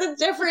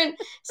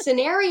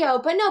scenario.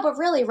 But no, but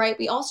really, right?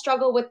 We all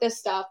struggle with this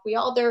stuff. We're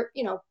all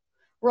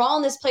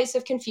in this place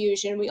of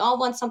confusion. We all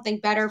want something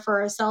better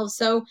for ourselves.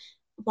 So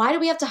why do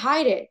we have to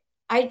hide it?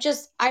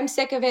 I'm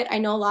sick of it. I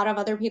know a lot of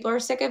other people are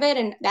sick of it.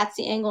 And that's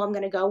the angle I'm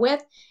going to go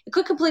with. It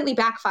could completely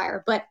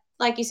backfire. But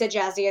like you said,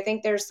 Jazzy, I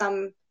think there's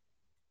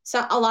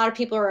so a lot of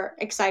people are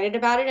excited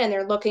about it and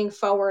they're looking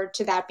forward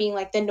to that being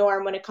like the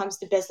norm when it comes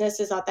to business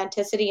is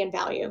authenticity and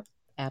value.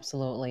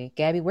 Absolutely.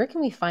 Gabby, where can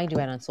we find you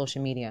on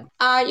social media?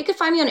 You can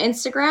find me on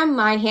Instagram.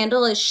 My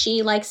handle is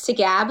She Likes to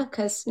Gab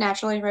because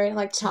naturally, right, I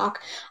like to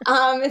talk.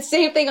 It's the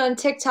same thing on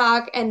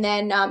TikTok. And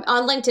then on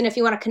LinkedIn, if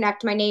you want to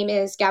connect, my name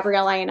is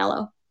Gabrielle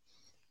Ianniello.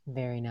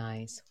 Very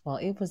nice. Well,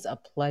 it was a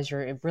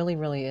pleasure. It really,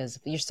 really is.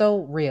 You're so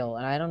real.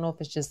 And I don't know if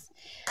it's just,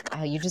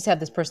 you just have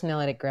this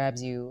personality that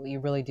grabs you. You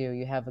really do.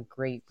 You have a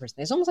great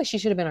person. It's almost like she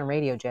should have been on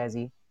radio,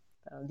 Jazzy.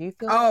 Do you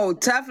feel? Oh,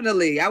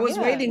 definitely. I was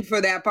waiting for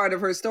that part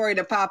of her story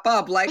to pop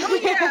up. Like, oh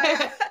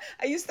yeah,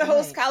 I used to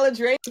host college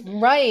radio.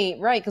 Right.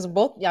 Because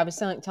I was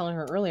telling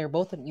her earlier,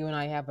 both of you and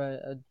I have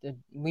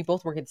we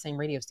both work at the same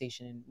radio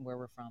station where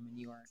we're from in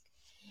New York.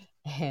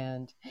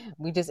 And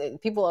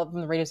people up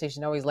from the radio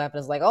station always laugh at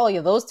us like, oh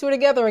yeah, those two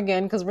together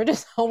again, because we're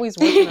just always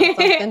working on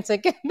something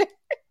together.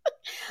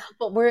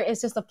 But it's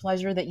just a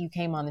pleasure that you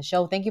came on the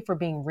show. Thank you for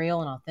being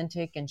real and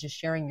authentic and just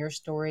sharing your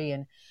story.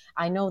 And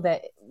I know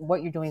that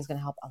what you're doing is going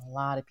to help a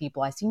lot of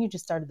people. I seen you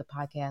just started the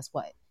podcast.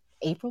 What,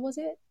 April was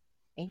it?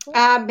 April?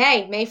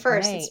 May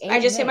 1st.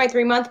 I just hit my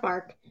 3-month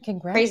mark.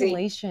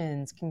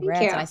 Congratulations. Crazy.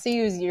 Congrats. And I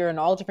see you're in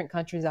all different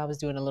countries. I was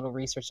doing a little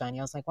research on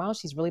you. I was like, wow,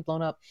 she's really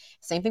blown up.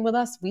 Same thing with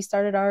us. We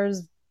started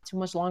ours too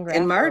much longer.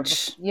 In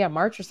March. Yeah,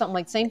 March or something,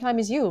 like same time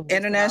as you.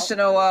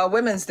 International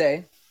Women's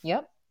Day.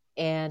 Yep.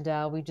 And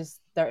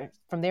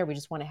from there, we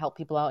just want to help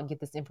people out and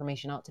get this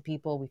information out to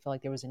people. We feel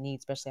like there was a need,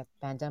 especially after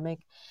the pandemic.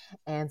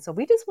 And so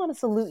we just want to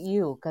salute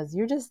you because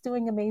you're just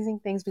doing amazing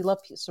things. We love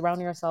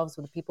surrounding ourselves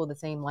with people the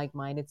same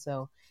like-minded.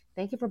 So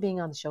thank you for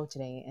being on the show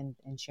today and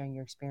sharing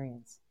your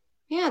experience.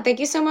 Yeah, thank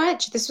you so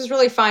much. This was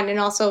really fun. And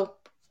also,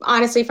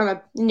 honestly, from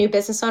a new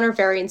business owner,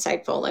 very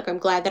insightful. Like, I'm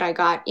glad that I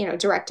got,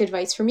 direct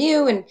advice from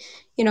you and,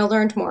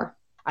 learned more.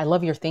 I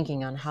love your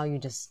thinking on how you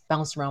just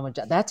bounced around with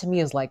that. To me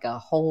is like a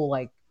whole,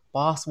 like,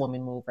 boss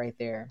woman move right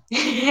there.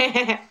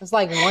 It's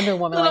like Wonder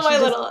Woman. And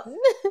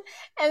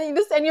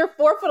you're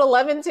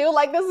 4'11" too.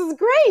 Like, this is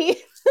great.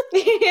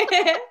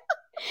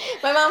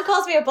 My mom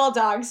calls me a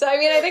bulldog, so I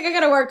think I'm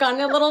gonna work on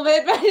it a little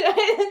bit, but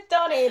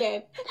don't hate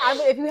it.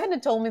 If you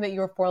hadn't told me that you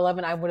were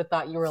 4'11", I would have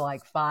thought you were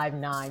like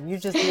 5'9". Your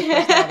personality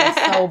is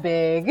so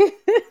big.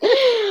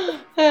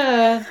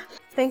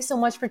 Thanks so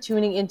much for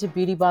tuning into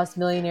Beauty Boss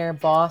Millionaire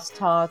Boss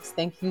Talks.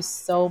 Thank you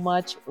so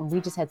much. We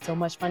just had so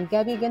much fun.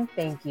 Gabby, again,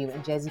 thank you.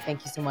 And Jazzy,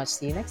 thank you so much.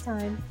 See you next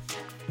time.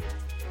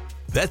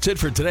 That's it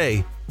for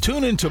today.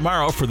 Tune in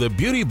tomorrow for the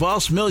Beauty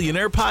Boss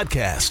Millionaire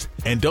podcast.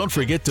 And don't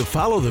forget to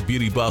follow the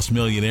Beauty Boss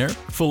Millionaire,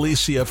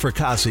 Felicia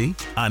Fracassi,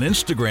 on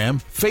Instagram,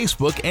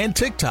 Facebook, and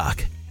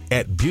TikTok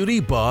at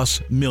Beauty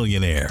Boss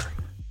Millionaire.